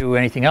as I do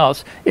anything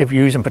else. If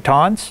you're using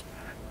batons,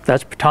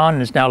 that's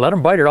baton is now let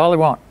them bite it all they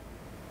want.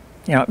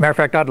 You know, matter of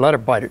fact, I'd let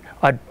him bite it.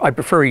 I'd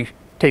prefer he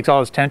takes all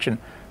his tension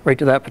right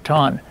to that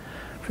baton.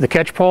 For the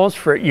catch poles,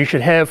 you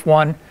should have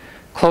one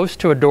close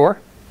to a door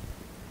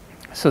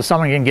so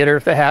someone can get it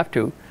if they have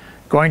to.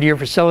 Going to your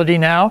facility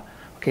now,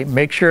 okay,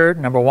 make sure,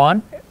 number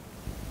one,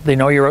 they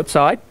know you're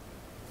outside.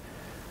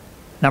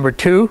 Number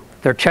two,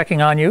 they're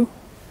checking on you.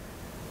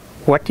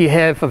 What do you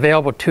have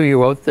available to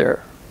you out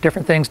there?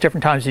 Different things,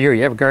 different times of year.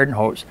 You have a garden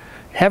hose.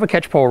 Have a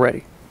catch pole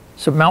ready.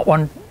 So mount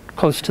one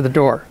close to the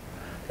door.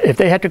 If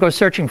they had to go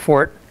searching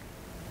for it,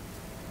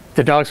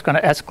 the dog's going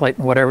to escalate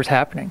in whatever's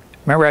happening.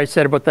 Remember I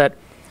said about that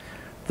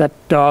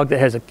dog that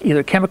has either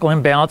a chemical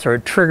imbalance or a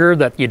trigger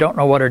that you don't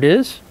know what it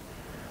is?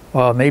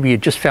 Well, maybe you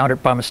just found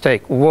it by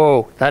mistake.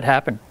 Whoa, that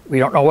happened. We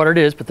don't know what it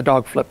is, but the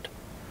dog flipped.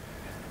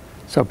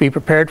 So be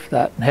prepared for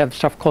that and have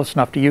stuff close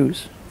enough to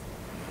use.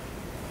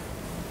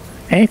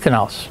 Anything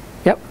else?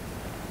 Yep.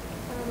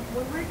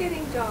 When we're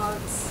getting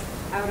dogs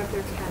out of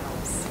their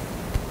kennels,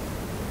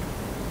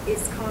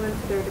 it's common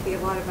for there to be a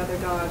lot of other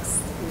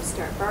dogs who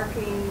start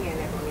barking and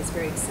everyone is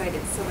very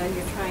excited. So then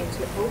you're trying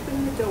to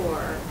open the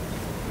door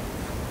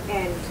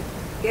and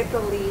get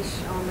the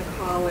leash on the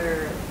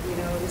collar. You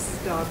know, this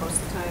is a dog most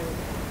of the time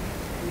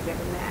we've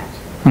ever met.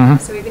 Mm-hmm.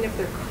 So even if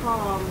they're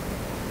calm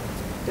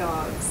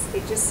dogs,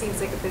 it just seems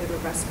like a bit of a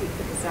recipe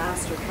for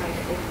disaster trying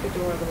to open the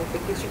door a little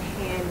bit, get your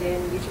hand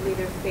in, usually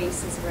their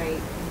face is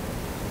right,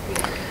 you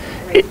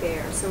know, right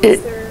there. So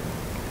is there...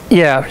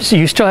 Yeah, so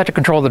you still have to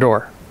control the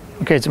door.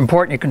 Okay, it's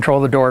important you control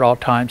the door at all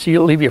times. So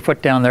you leave your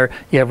foot down there,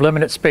 you have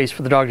limited space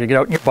for the dog to get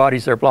out and your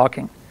body's there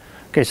blocking.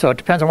 Okay, so it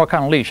depends on what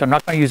kind of leash. I'm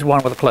not going to use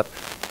one with a clip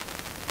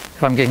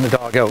if I'm getting the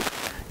dog out.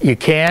 You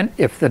can,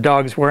 if the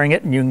dog's wearing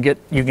it and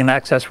you can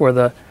access where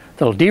the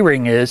little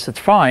D-ring is, it's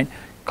fine.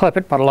 Clip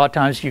it, but a lot of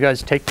times you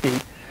guys take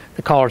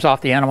the collars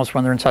off the animals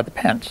when they're inside the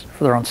pens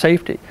for their own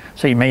safety.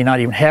 So you may not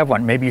even have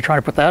one. Maybe you're trying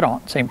to put that on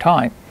at the same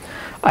time.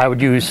 I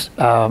would use,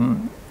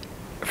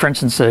 for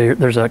instance,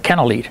 there's a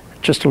kennel lead,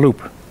 just a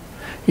loop.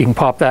 You can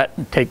pop that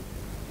and take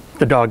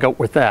the dog out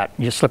with that.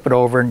 You just slip it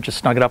over and just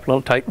snug it up a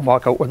little tight and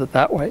walk out with it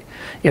that way.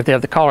 If they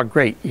have the collar,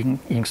 great, you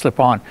can slip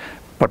on.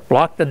 But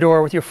block the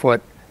door with your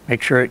foot.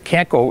 Make sure it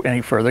can't go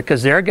any further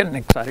because they're getting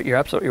excited. You're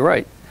absolutely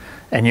right.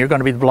 And you're going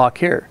to be the block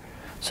here.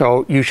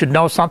 So you should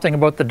know something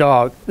about the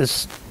dog.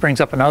 This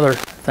brings up another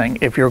thing.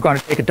 If you're going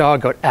to take a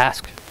dog out,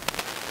 ask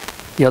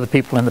the other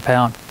people in the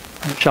pound,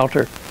 in the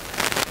shelter.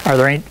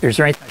 Is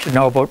there anything I should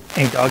know about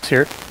any dogs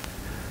here?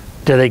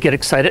 Do they get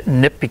excited and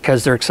nip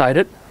because they're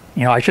excited?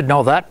 You know, I should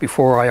know that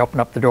before I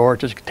open up the door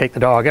to take the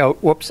dog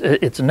out. Whoops,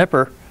 it's a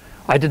nipper.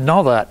 I didn't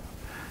know that.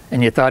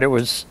 And you thought it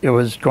was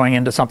going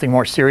into something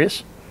more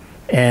serious,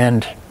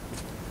 and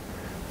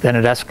then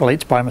it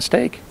escalates by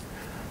mistake.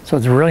 So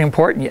it's really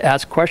important you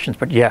ask questions,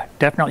 but yeah,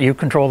 definitely you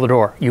control the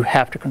door. You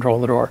have to control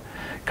the door.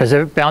 Because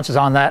if it bounces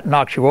on that and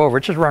knocks you over,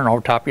 it's just running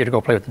over top of you to go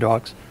play with the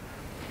dogs.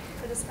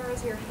 But as far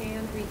as your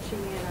hand reaching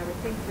in, I would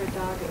think for a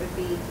dog it would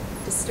be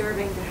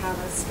disturbing to have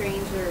a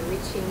stranger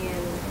reaching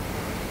in,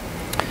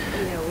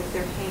 you know, with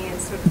their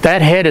hands sort of...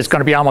 That head is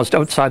going to be almost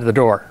outside of the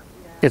door.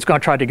 Yeah. It's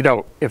going to try to get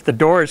out. If the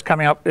door is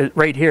coming up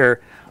right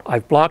here,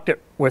 I've blocked it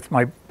with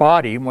my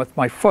body and with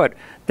my foot.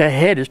 The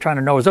head is trying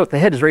to nose out. The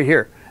head is right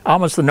here.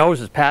 Almost the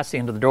nose is past the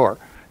end of the door.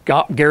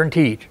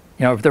 guaranteed.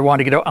 You know, if they're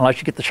wanting to get out, unless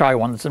you get the shy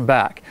one that's in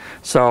back.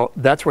 So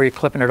that's where you're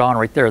clipping it on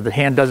right there. The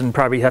hand doesn't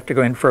probably have to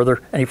go in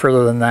any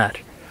further than that.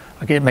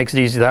 Okay, it makes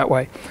it easy that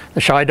way.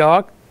 The shy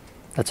dog,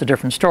 that's a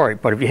different story.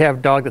 But if you have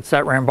a dog that's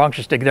that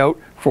rambunctious to get out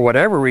for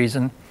whatever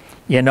reason,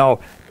 you know,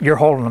 you're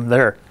holding them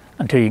there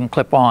until you can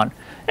clip on.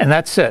 And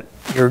that's it.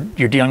 You're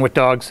dealing with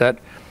dogs that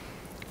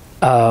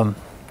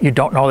you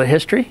don't know the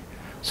history.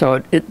 So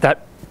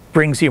that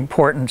brings the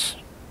importance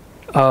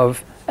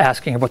of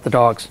asking about the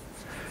dogs.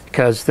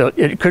 Because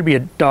it could be a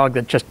dog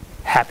that's just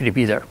happy to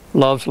be there.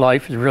 Loves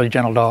life, is a really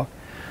gentle dog.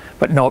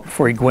 But know it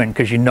before you go in,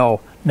 because you know,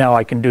 now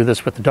I can do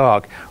this with the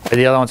dog. Or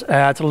the other one's,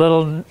 it's a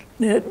little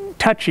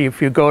touchy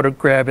if you go to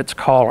grab its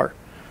collar.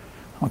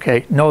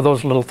 Okay, know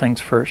those little things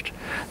first.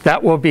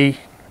 That will be,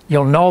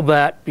 you'll know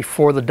that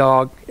before the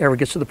dog ever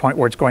gets to the point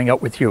where it's going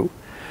out with you.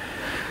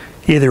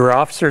 Either your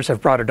officers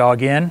have brought a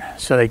dog in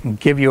so they can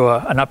give you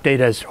an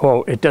update as,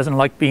 oh, it doesn't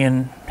like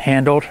being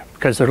handled,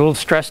 because they're a little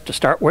stressed to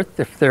start with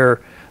if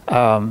they're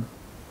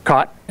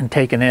caught and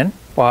taken in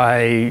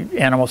by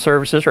animal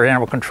services or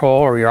animal control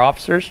or your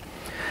officers.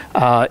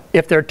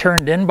 If they're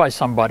turned in by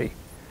somebody,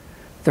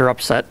 they're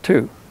upset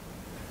too.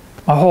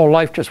 My whole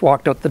life just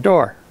walked out the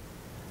door.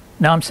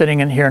 Now I'm sitting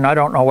in here and I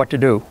don't know what to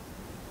do.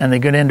 And they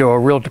get into a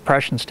real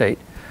depression state.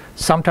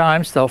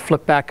 Sometimes they'll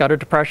flip back out of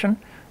depression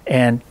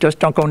and just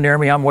don't go near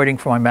me, I'm waiting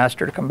for my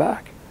master to come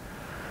back.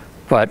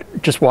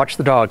 But just watch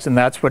the dogs, and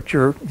that's what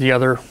the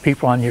other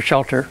people on your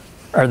shelter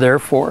are there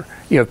for.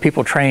 You have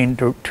people trained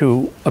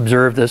to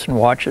observe this and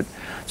watch it.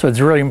 So it's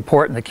really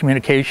important that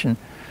communication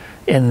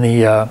in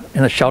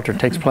the shelter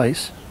takes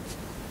place.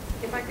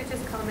 If I could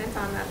just comment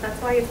on that,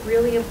 that's why it's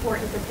really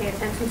important to pay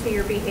attention to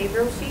your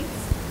behavioral sheets.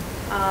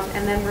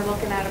 And then we're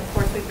looking at, of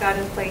course, we've got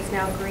in place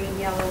now green,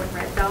 yellow, and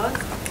red dogs.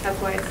 That's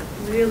why it's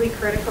really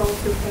critical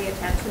to pay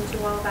attention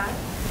to all that.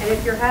 And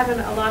if you're having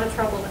a lot of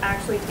trouble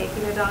actually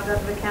taking a dog out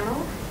of the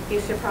kennel, you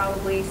should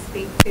probably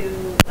speak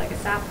to like a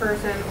staff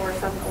person or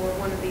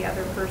one of the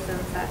other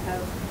persons that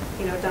have,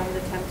 you know, done the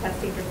temp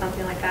testing or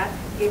something like that.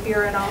 If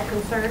you're at all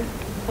concerned,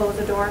 close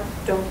the door.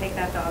 Don't take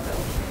that dog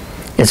out.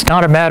 It's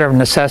not a matter of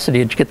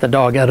necessity to get the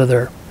dog out of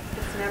there.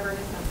 It's never a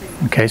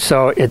necessity. Okay,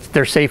 so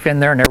they're safe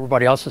in there and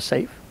everybody else is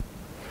safe.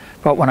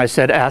 But when I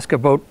said ask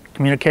about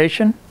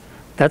communication,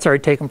 that's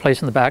already taken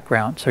place in the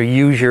background. So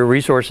use your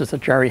resources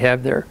that you already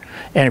have there.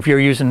 And if you're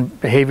using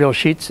behavioral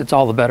sheets, it's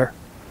all the better.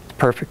 It's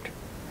perfect.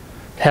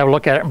 Have a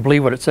look at it and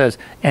believe what it says.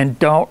 And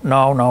don't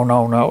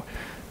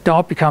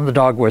become the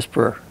dog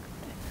whisperer.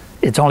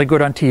 It's only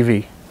good on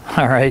TV,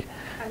 all right?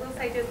 I will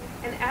say just,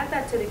 and add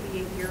that to the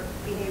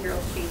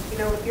behavioral sheet. You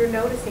know, if you're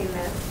noticing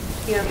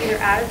this, you know, either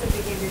add it to the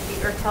behavior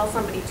sheet or tell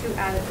somebody to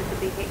add it to the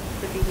behavior sheet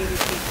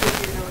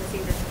if you're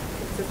noticing this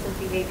consistent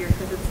behavior,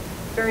 because it's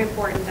very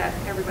important that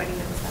everybody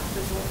knows that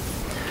as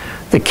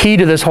well. The key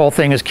to this whole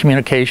thing is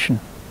communication,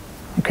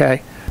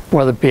 okay?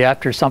 Whether it be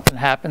after something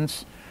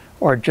happens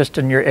or just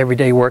in your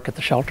everyday work at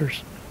the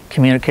shelters.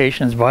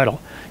 Communication is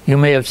vital. You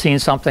may have seen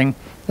something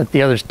that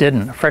the others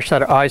didn't. A fresh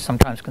set of eyes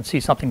sometimes can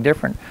see something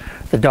different.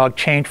 The dog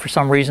changed for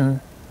some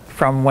reason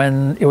from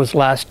when it was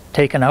last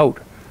taken out.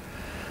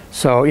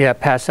 So yeah,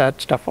 pass that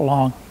stuff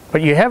along.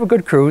 But you have a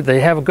good crew, they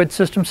have a good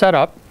system set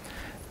up,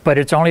 but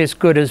it's only as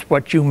good as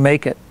what you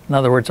make it. In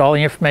other words, all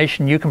the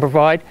information you can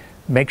provide,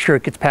 make sure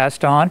it gets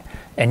passed on,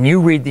 and you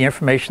read the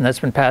information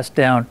that's been passed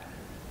down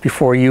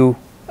before you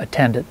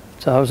attend it.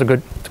 So that was a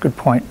good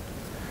point.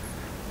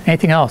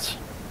 Anything else?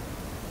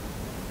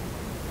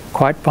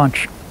 Quiet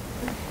bunch.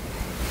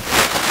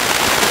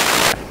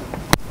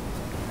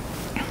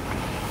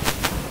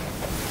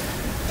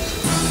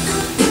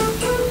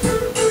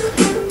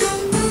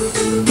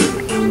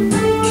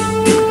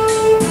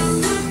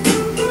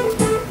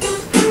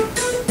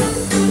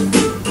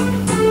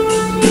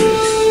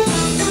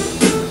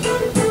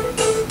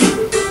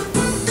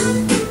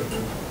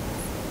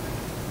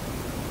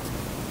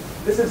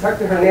 This is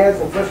Hector Hernandez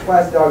from First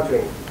Class Dog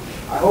Training.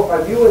 I hope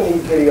by viewing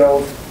these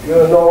videos,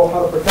 you'll know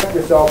how to protect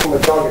yourself from a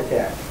dog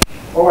attack.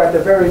 Or at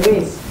the very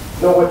least,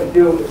 know what to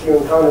do if you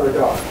encounter a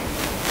dog.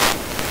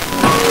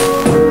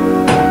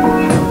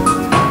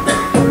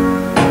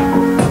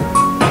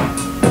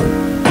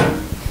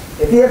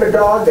 If you have a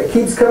dog that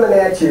keeps coming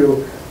at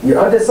you, you're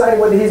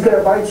undecided whether he's going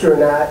to bite you or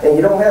not, and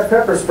you don't have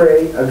pepper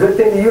spray, a good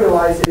thing to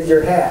utilize is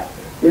your hat.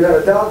 You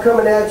got a dog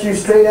coming at you,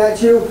 straight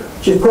at you,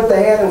 just put the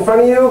hat in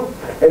front of you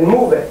and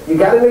move it. You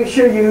got to make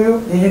sure you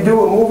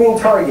do a moving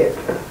target.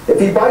 If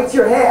he bites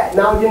your hat,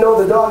 now you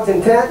know the dog's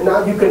intent,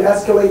 now you can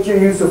escalate your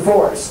use of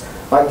force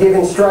by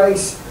giving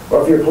strikes,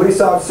 or if you're a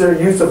police officer,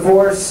 use of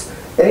force,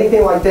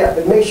 anything like that.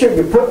 But make sure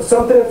you put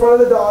something in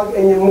front of the dog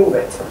and you move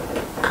it.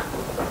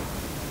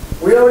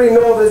 We already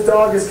know this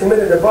dog is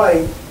committed to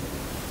bite.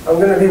 I'm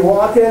going to be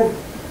walking,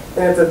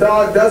 and if the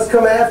dog does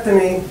come after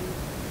me,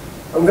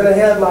 I'm going to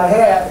have my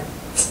hat,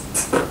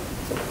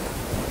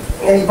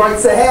 and he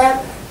bites the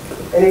hat,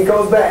 and he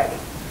goes back.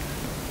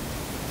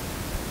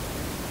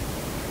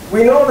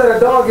 We know that a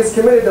dog is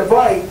committed to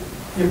bite.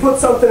 You put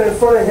something in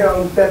front of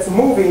him that's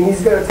moving,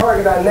 he's going to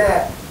target on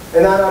that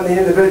and not on the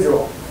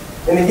individual.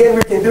 And again,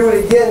 we can do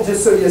it again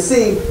just so you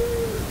see.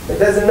 It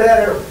doesn't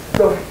matter.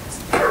 Go.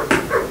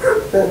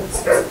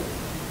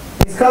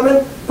 He's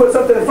coming, put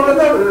something in front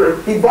of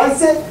him, he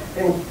bites it,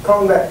 and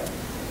come back.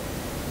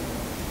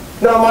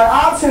 Now my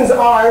options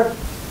are,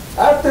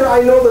 after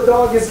I know the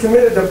dog is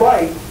committed to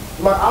bite,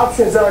 my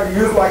options are to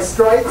use my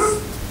stripes,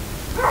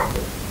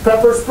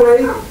 pepper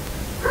spray,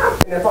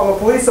 and if I'm a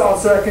police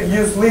officer, I could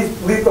use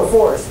lethal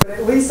force. But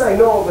at least I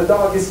know the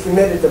dog is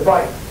committed to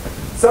bite.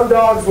 Some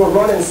dogs will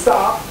run and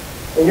stop,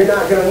 and you're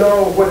not going to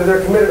know whether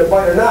they're committed to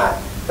bite or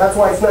not. That's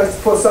why it's nice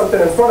to put something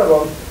in front of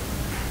them.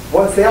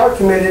 Once they are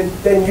committed,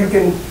 then you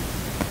can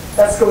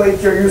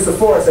escalate your use of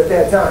force at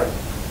that time.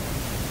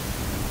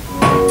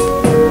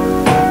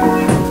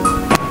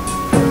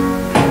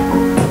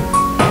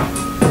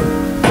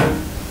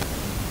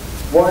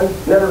 One,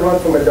 never run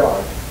from a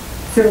dog.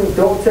 Two,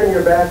 don't turn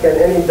your back on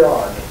any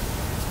dog.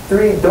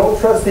 Three, don't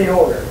trust the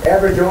owner.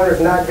 Average owner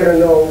is not going to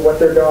know what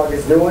their dog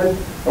is doing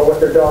or what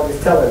their dog is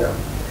telling them.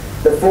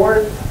 The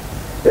fourth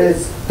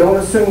is don't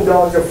assume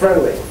dogs are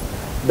friendly.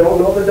 Don't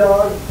know the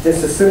dog,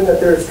 just assume that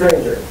they're a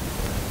stranger.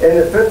 And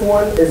the fifth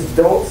one is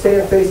don't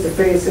stand face to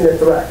face in a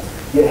threat.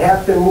 You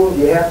have to move,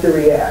 you have to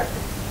react.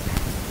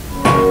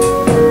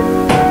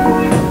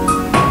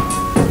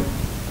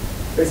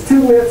 There's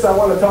two myths I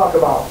want to talk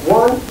about.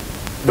 One,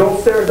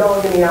 don't stare a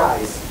dog in the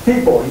eyes.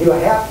 People, you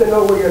have to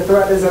know where your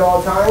threat is at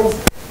all times.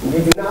 You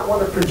do not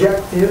want to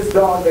project to this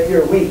dog that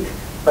you're weak.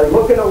 By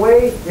looking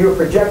away, you're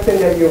projecting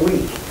that you're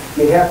weak.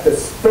 You have to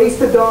face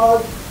the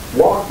dog,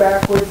 walk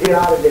backwards, get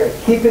out of there.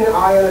 Keeping an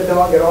eye on the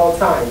dog at all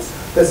times.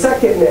 The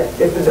second myth,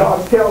 if the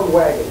dog's tail is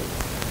wagging,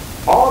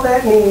 all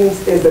that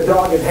means is the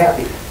dog is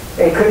happy.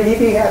 And could he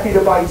be happy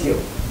to bite you?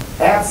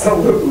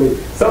 Absolutely.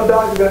 Some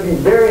dogs are going to be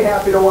very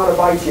happy to want to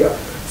bite you.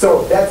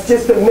 So that's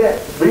just a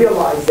myth.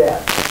 Realize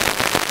that.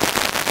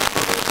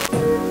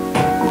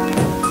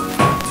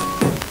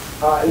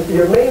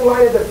 Your main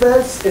line of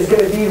defense is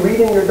going to be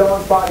reading your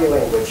dog's body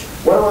language.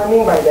 What do I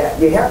mean by that?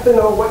 You have to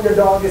know what your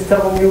dog is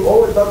telling you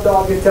or what the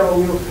dog is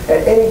telling you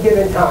at any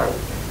given time.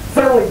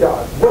 Friendly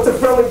dog. What's a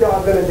friendly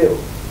dog going to do?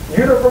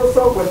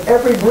 Universal with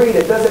every breed.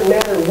 It doesn't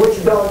matter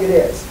which dog it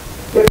is.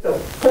 If the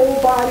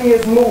full body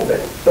is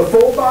moving,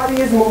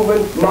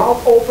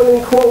 mouth open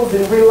and closed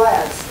and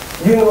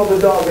relaxed, you know the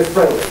dog is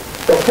friendly.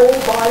 The whole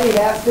body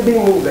has to be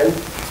moving,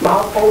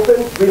 mouth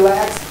open,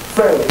 relaxed,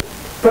 friendly.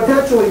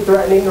 Potentially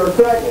threatening or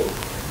threatening.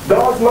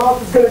 Dog's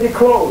mouth is going to be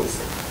closed.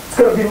 It's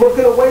going to be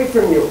looking away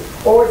from you.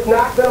 Or it's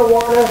not going to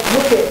want to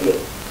look at you.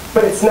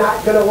 But it's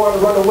not going to want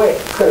to run away.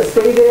 It's going to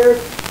stay there,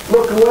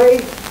 look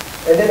away,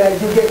 and then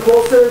as you get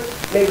closer,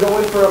 may go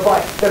in for a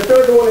bite. The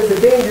third one is a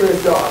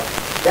dangerous dog.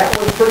 That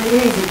one's pretty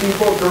easy,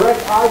 people.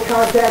 Direct eye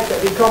contact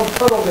that becomes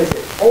tunnel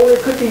vision. Owner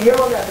could be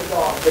yelling at the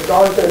dog. The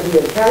dog's going to be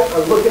intent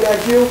on looking at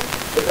you.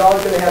 The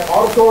dog's going to have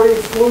auditory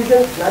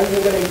exclusion, not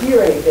even going to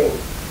hear anything.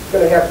 It's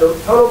going to have the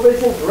tunnel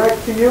vision direct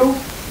to you.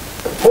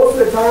 Most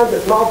of the time,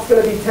 the mouth's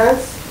going to be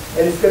tense,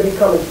 and it's going to be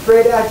coming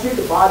straight at you.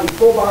 The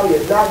full body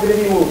is not going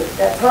to be moving.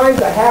 At times,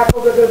 the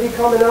hackles are going to be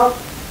coming up.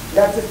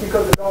 That's just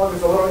because the dog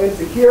is a little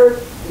insecure.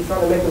 He's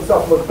trying to make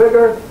himself look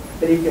bigger,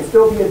 but he can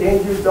still be a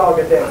dangerous dog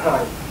at that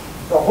time.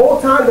 The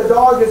whole time the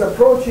dog is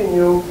approaching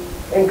you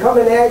and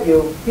coming at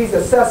you, he's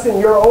assessing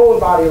your own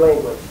body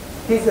language.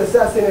 He's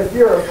assessing if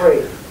you're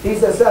afraid.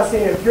 He's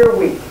assessing if you're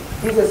weak.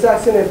 He's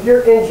assessing if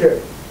you're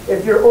injured,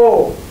 if you're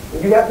old.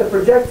 And you have to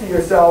project to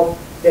yourself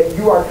that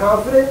you are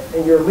confident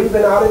and you're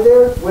leaving out of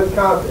there with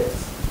confidence.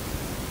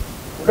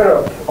 We're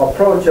going to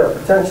approach a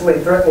potentially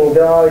threatening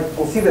dog. You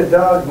can see the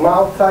dog's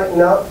mouth tighten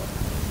up.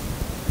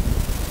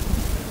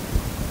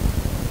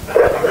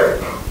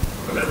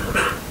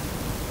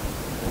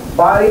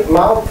 Body,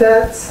 mouth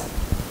tense,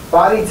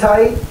 body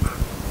tight.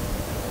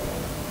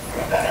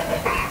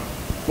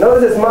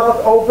 Notice his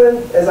mouth open.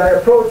 As I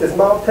approach, his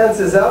mouth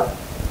tenses up.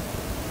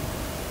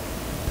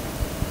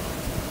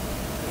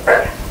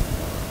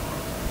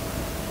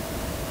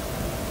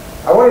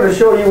 I wanted to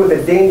show you with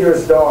a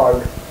dangerous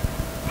dog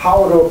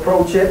how to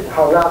approach it,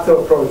 how not to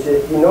approach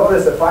it. You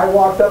notice if I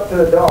walked up to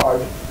the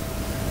dog,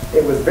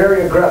 it was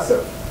very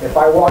aggressive. If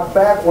I walked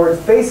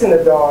backwards facing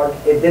the dog,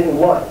 it didn't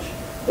lunge.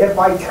 If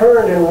I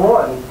turned and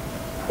run,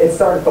 it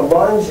started to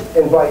lunge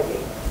and bite me.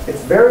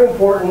 It's very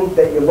important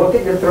that you look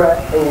at your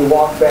threat and you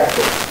walk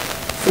backwards.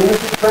 As soon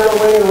as you turn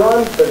away and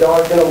run, the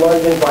dog's going to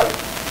lunge and bite.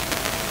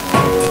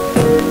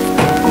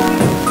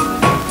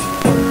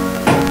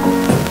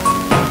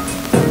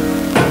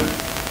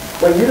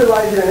 When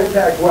utilizing an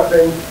impact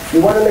weapon,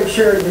 you want to make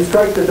sure you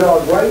strike the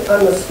dog right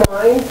on the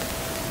spine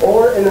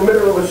or in the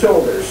middle of the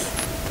shoulders.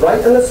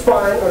 Right on the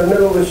spine or the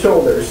middle of the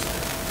shoulders.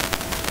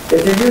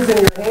 If you're using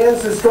your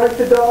hands to strike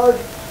the dog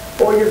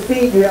or your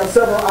feet, you have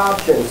several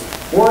options.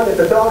 One, if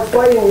the dog's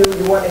biting you,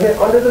 you want to hit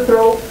under the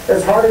throat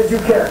as hard as you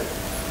can.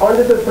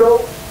 Under the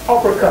throat,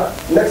 uppercut.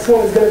 Next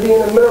one is going to be in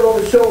the middle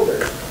of the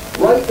shoulders.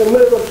 Right in the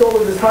middle of the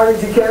shoulders as hard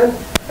as you can.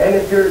 And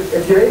if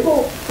you're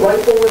able,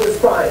 right over the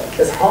spine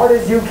as hard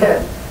as you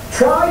can.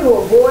 Try to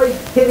avoid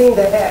hitting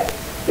the head.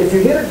 If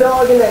you hit a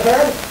dog in the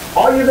head,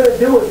 all you're going to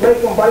do is make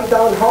him bite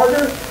down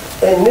harder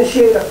and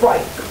initiate a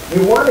fight.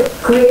 You want to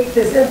create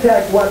this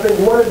impact weapon.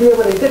 You want to be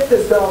able to hit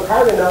this dog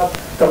hard enough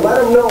to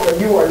let him know that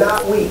you are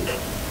not weak.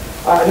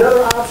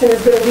 Another option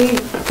is going to be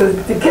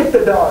to kick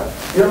the dog.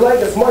 Your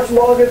leg is much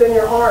longer than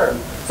your arm,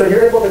 so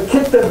you're able to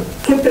kick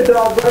the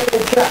dog right in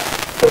the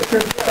chest with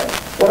your head.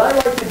 What I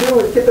like to do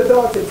is get the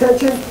dog's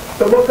attention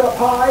to look up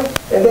high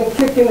and then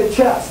kick in the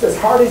chest as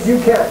hard as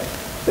you can.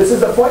 This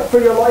is a fight for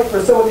your life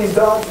for some of these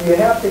dogs, and you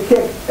have to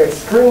kick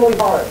extremely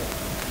hard.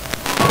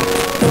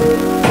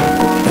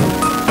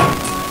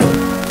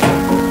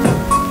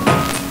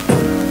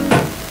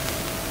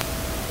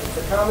 It's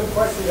a common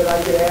question that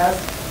I get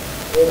asked,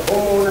 and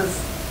homeowners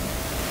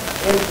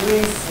and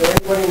police and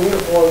anybody in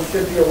uniform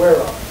should be aware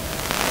of.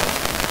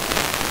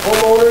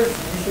 Homeowners,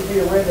 you should be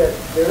aware that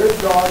there is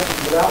dogs who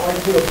do not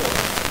like uniforms.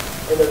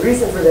 And the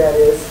reason for that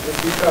is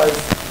because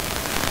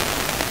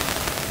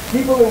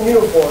people in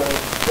uniform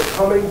will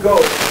come and go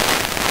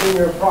in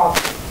your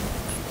property.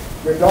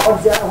 Your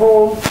dog's at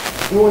home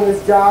doing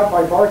his job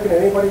by barking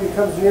at anybody that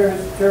comes near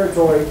his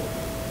territory.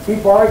 He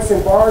barks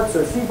and barks,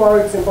 or she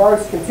barks and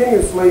barks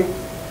continuously,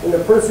 and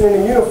the person in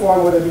the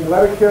uniform, whether it be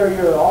letter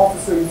carrier or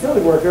officer or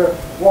utility worker,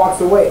 walks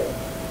away.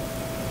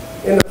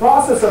 In the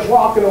process of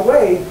walking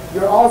away,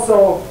 you're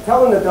also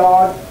telling the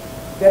dog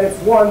that it's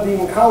won the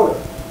encounter.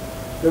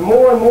 The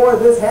more and more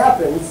this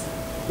happens,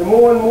 the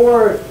more and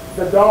more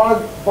the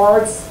dog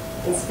barks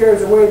and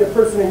scares away the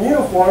person in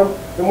uniform,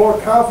 the more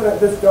confident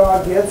this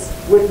dog gets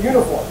with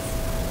uniforms.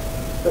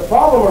 The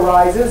problem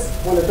arises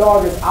when the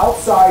dog is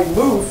outside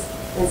loose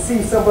and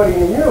sees somebody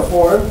in a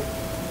uniform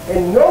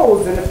and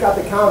knows that it's got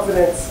the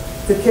confidence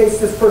to chase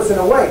this person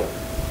away.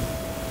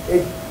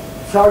 It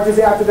charges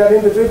after that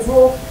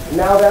individual, and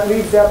now that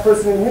leaves that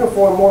person in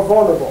uniform more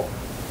vulnerable.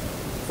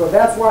 So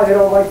that's why they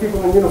don't like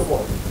people in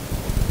uniform.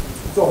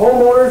 So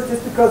homeowners,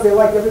 just because they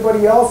like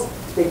everybody else,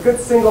 they could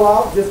single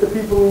out just the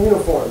people in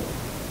uniform.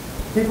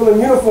 People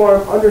in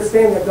uniform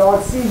understand that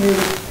dogs see you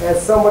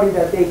as somebody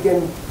that they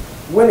can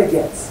win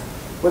against,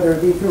 whether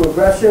it be through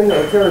aggression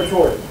or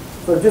territory.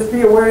 So just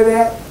be aware of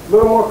that, a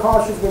little more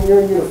cautious when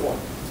you're in uniform.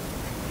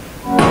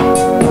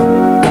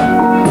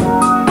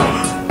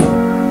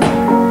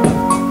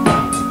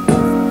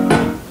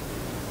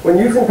 When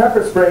using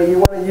pepper spray, you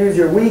want to use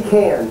your weak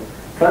hand.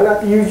 Try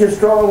not to use your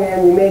strong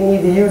hand. You may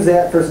need to use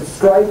that for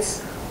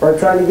strikes or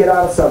trying to get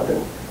out of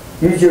something.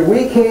 Use your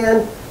weak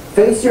hand,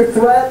 face your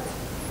threat,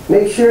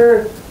 make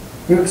sure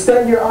you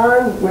extend your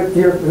arm with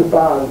your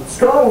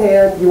strong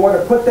hand. You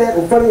want to put that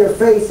in front of your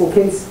face in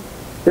case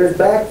there's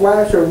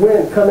backflash or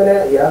wind coming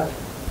at you.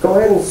 Go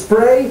ahead and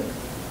spray,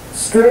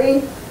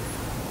 straight,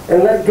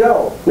 and let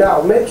go.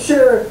 Now make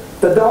sure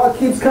the dog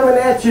keeps coming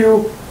at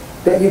you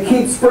that you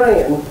keep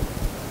spraying.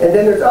 And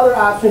then there's other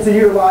options to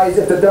utilize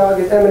if the dog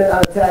is imminent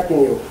on attacking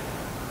you.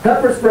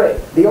 Pepper spray.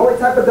 The only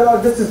type of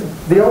dog this is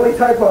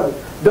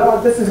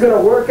going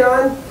to work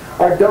on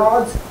are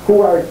dogs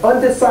who are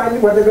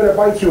undecided whether they're going to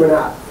bite you or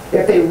not.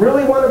 If they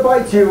really want to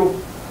bite you,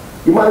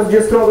 you might as well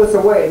just throw this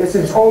away. This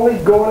is only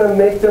going to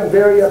make them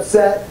very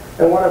upset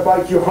and want to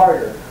bite you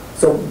harder.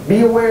 So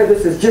be aware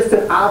this is just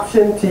an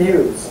option to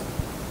use.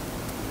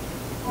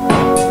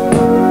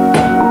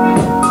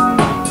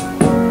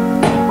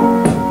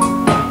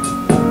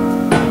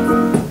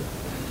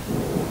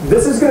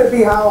 This is going to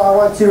be how I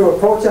want you to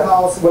approach a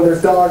house when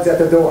there's dogs at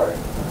the door.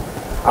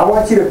 I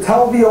want you to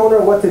tell the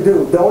owner what to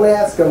do. Don't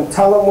ask them,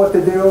 tell them what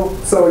to do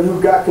so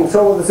you've got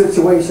control of the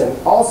situation.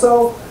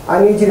 Also,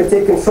 I need you to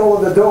take control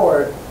of the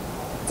door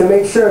to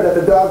make sure that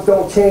the dogs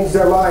don't change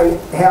their mind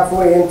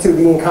halfway into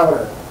the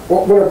encounter.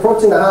 When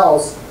approaching the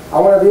house, I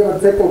want to be able to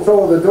take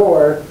control of the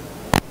door,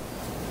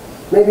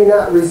 maybe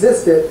not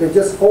resist it, but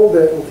just hold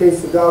it in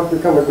case the dogs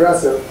become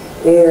aggressive,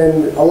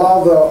 and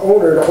allow the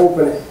owner to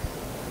open it.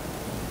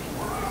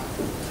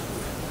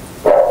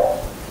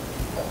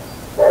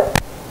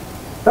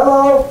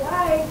 Hello?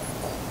 Hi.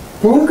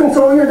 Can you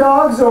control your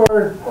dogs or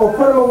put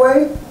them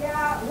away?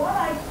 Yeah,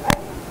 one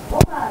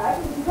hold on, I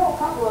can control a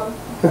couple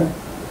of them.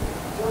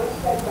 Don't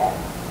expect that.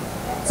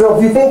 So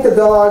if you think the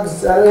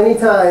dog's at any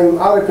time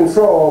out of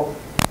control,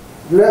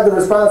 you have the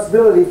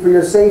responsibility for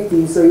your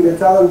safety, so you can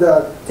tell them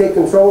to take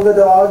control of the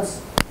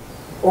dogs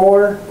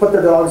or put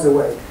the dogs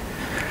away.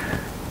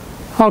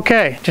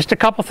 Okay, just a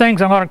couple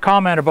things I'm going to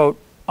comment about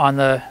on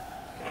the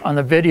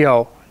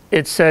video.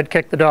 It said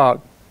kick the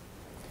dog.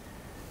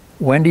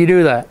 When do you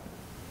do that?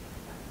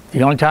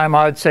 The only time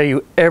I would say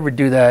you ever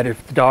do that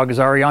if the dog is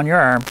already on your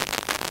arm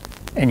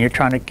and you're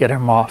trying to get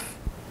him off.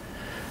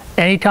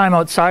 Anytime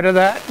outside of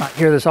that, I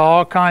hear this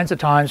all kinds of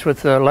times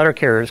with the letter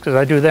carriers because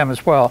I do them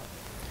as well.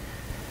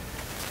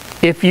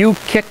 If you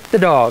kick the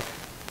dog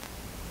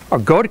or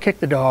go to kick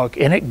the dog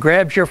and it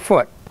grabs your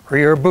foot or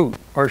your boot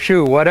or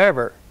shoe,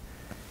 whatever,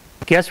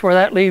 guess where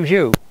that leaves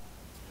you?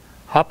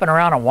 Hopping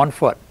around on one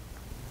foot.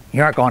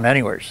 You aren't going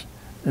anywhere.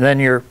 Then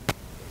you're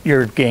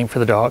game for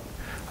the dog,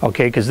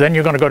 okay? Because then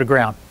you're going to go to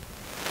ground.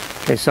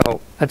 Okay, so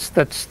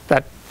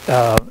that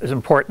is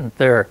important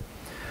there.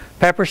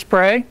 Pepper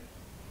spray.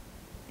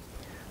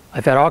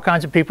 I've had all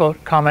kinds of people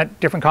comment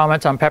different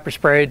comments on pepper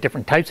spray,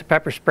 different types of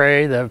pepper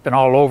spray that have been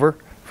all over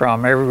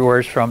from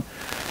everywhere, from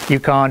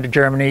Yukon to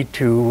Germany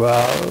to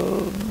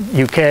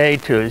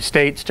UK to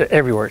States to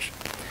everywhere.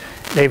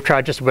 They've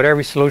tried just about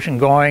every solution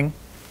going.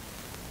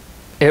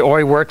 It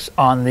only works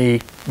on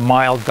the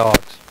mild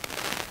dogs.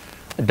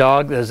 A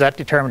dog that is that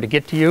determined to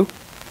get to you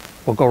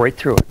will go right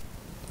through it.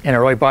 And it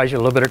really buys you a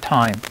little bit of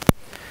time.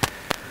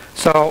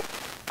 So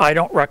I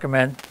don't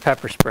recommend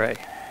pepper spray.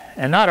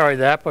 And not only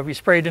that, but if you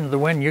spray it into the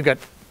wind, you got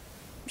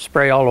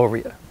spray all over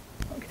you.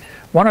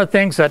 One of the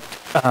things that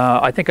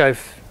I think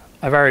I've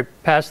already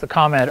passed the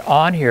comment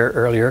on here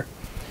earlier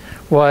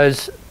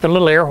was the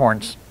little air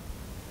horns.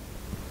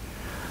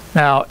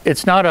 Now,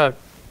 it's not a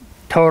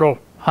total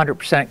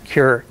 100%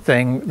 cure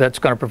thing that's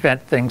going to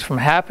prevent things from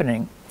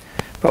happening.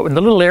 But with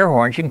the little air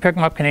horns, you can pick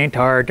them up Canadian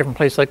Tire, different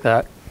places like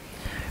that.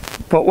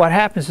 But what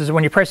happens is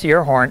when you press the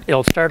air horn,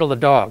 it'll startle the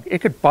dog. It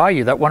could buy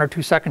you that 1 or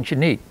 2 seconds you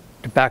need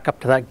to back up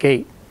to that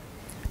gate.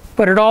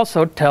 But it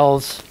also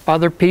tells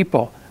other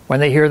people when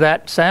they hear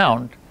that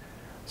sound,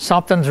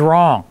 something's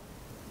wrong.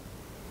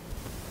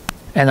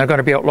 And they're going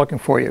to be out looking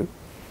for you.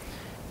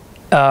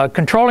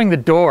 Controlling the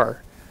door.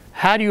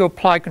 How do you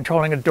apply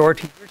controlling a door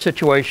to your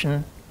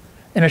situation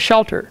in a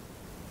shelter?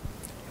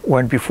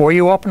 When before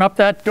you open up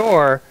that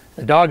door,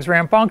 the dog's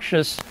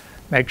rambunctious,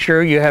 make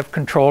sure you have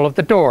control of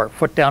the door.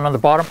 Foot down on the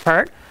bottom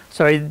part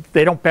so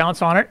they don't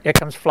bounce on it. It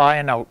comes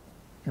flying out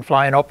and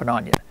flying open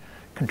on you.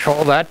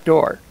 Control that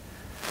door.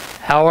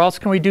 How else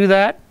can we do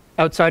that?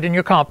 Outside in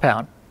your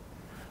compound.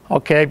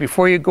 Okay,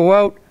 before you go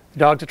out, the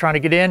dogs are trying to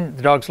get in,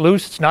 the dog's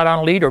loose, it's not on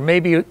a lead, or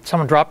maybe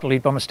someone dropped the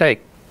lead by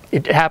mistake.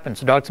 It happens.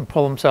 The dogs can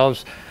pull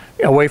themselves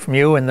away from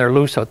you and they're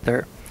loose out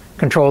there.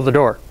 Control the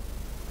door.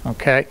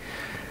 Okay?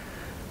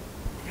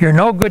 You're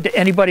no good to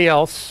anybody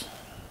else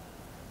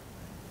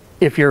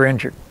if you're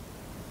injured.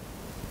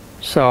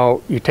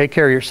 So you take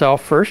care of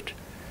yourself first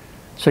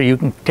so you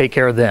can take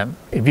care of them.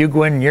 If you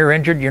go in and you're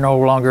injured, you're no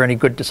longer any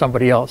good to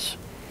somebody else.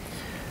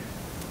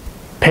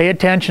 Pay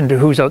attention to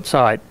who's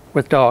outside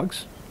with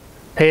dogs.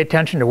 Pay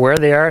attention to where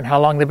they are and how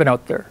long they've been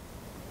out there.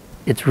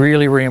 It's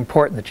really, really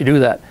important that you do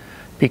that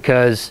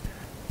because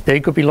they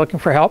could be looking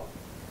for help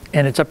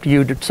and it's up to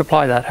you to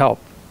supply that help.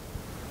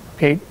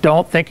 Okay?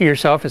 Don't think of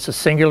yourself as a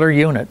singular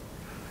unit.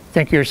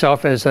 Think of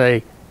yourself as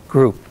a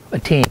group, a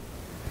team,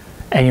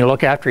 and you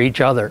look after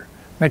each other.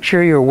 Make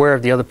sure you're aware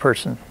of the other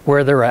person,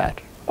 where they're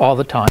at, all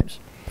the times.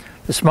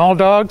 The small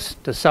dogs,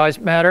 does size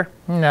matter?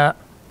 Nah.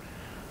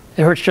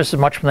 It hurts just as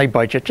much when they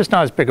bite you, just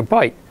not as big a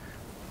bite.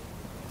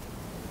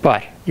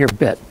 But you're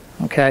bit,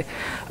 okay?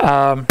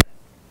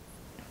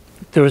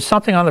 There was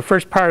something on the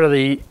first part of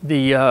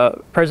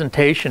the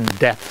presentation,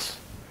 deaths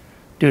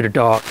due to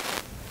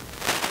dogs.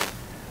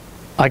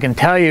 I can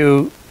tell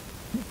you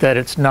that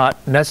it's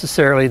not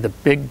necessarily the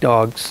big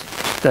dogs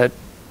that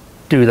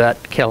do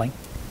that killing.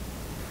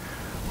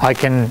 I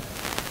can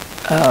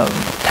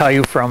tell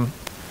you from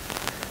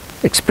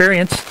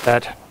experience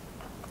that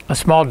a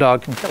small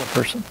dog can kill a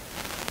person.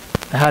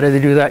 How do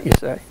they do that, you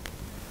say?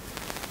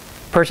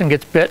 Person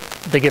gets bit,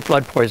 they get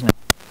blood poisoning.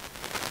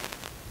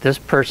 This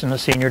person, a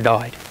senior,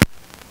 died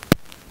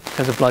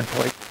because of blood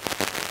poisoning.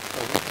 So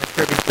we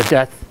attribute the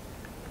death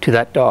to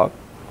that dog.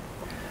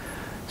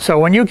 So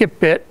when you get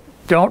bit,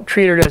 don't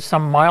treat it as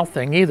some mild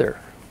thing either.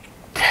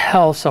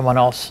 Tell someone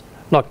else,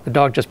 look, the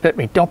dog just bit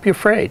me. Don't be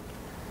afraid.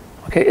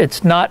 Okay,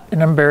 it's not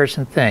an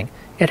embarrassing thing.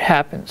 It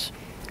happens.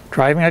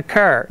 Driving a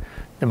car,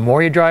 the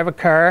more you drive a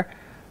car,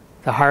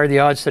 the higher the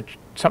odds that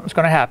something's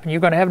going to happen. You're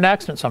going to have an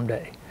accident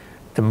someday.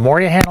 The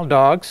more you handle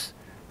dogs,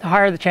 the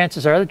higher the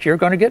chances are that you're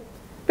going to get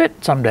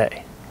bit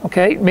someday.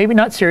 Okay, maybe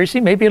not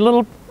seriously, maybe a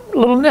little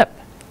nip.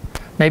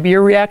 Maybe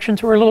your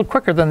reactions were a little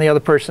quicker than the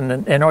other person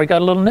and you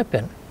got a little nip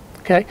in.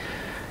 Okay,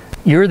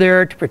 you're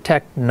there to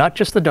protect not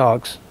just the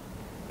dogs,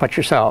 but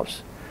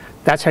yourselves.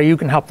 That's how you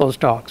can help those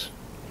dogs.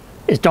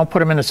 Is don't put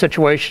them in a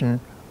situation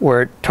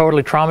where it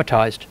totally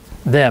traumatized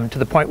them to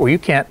the point where you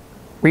can't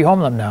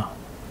rehome them now,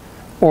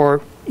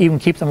 or even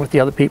keep them with the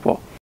other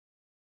people.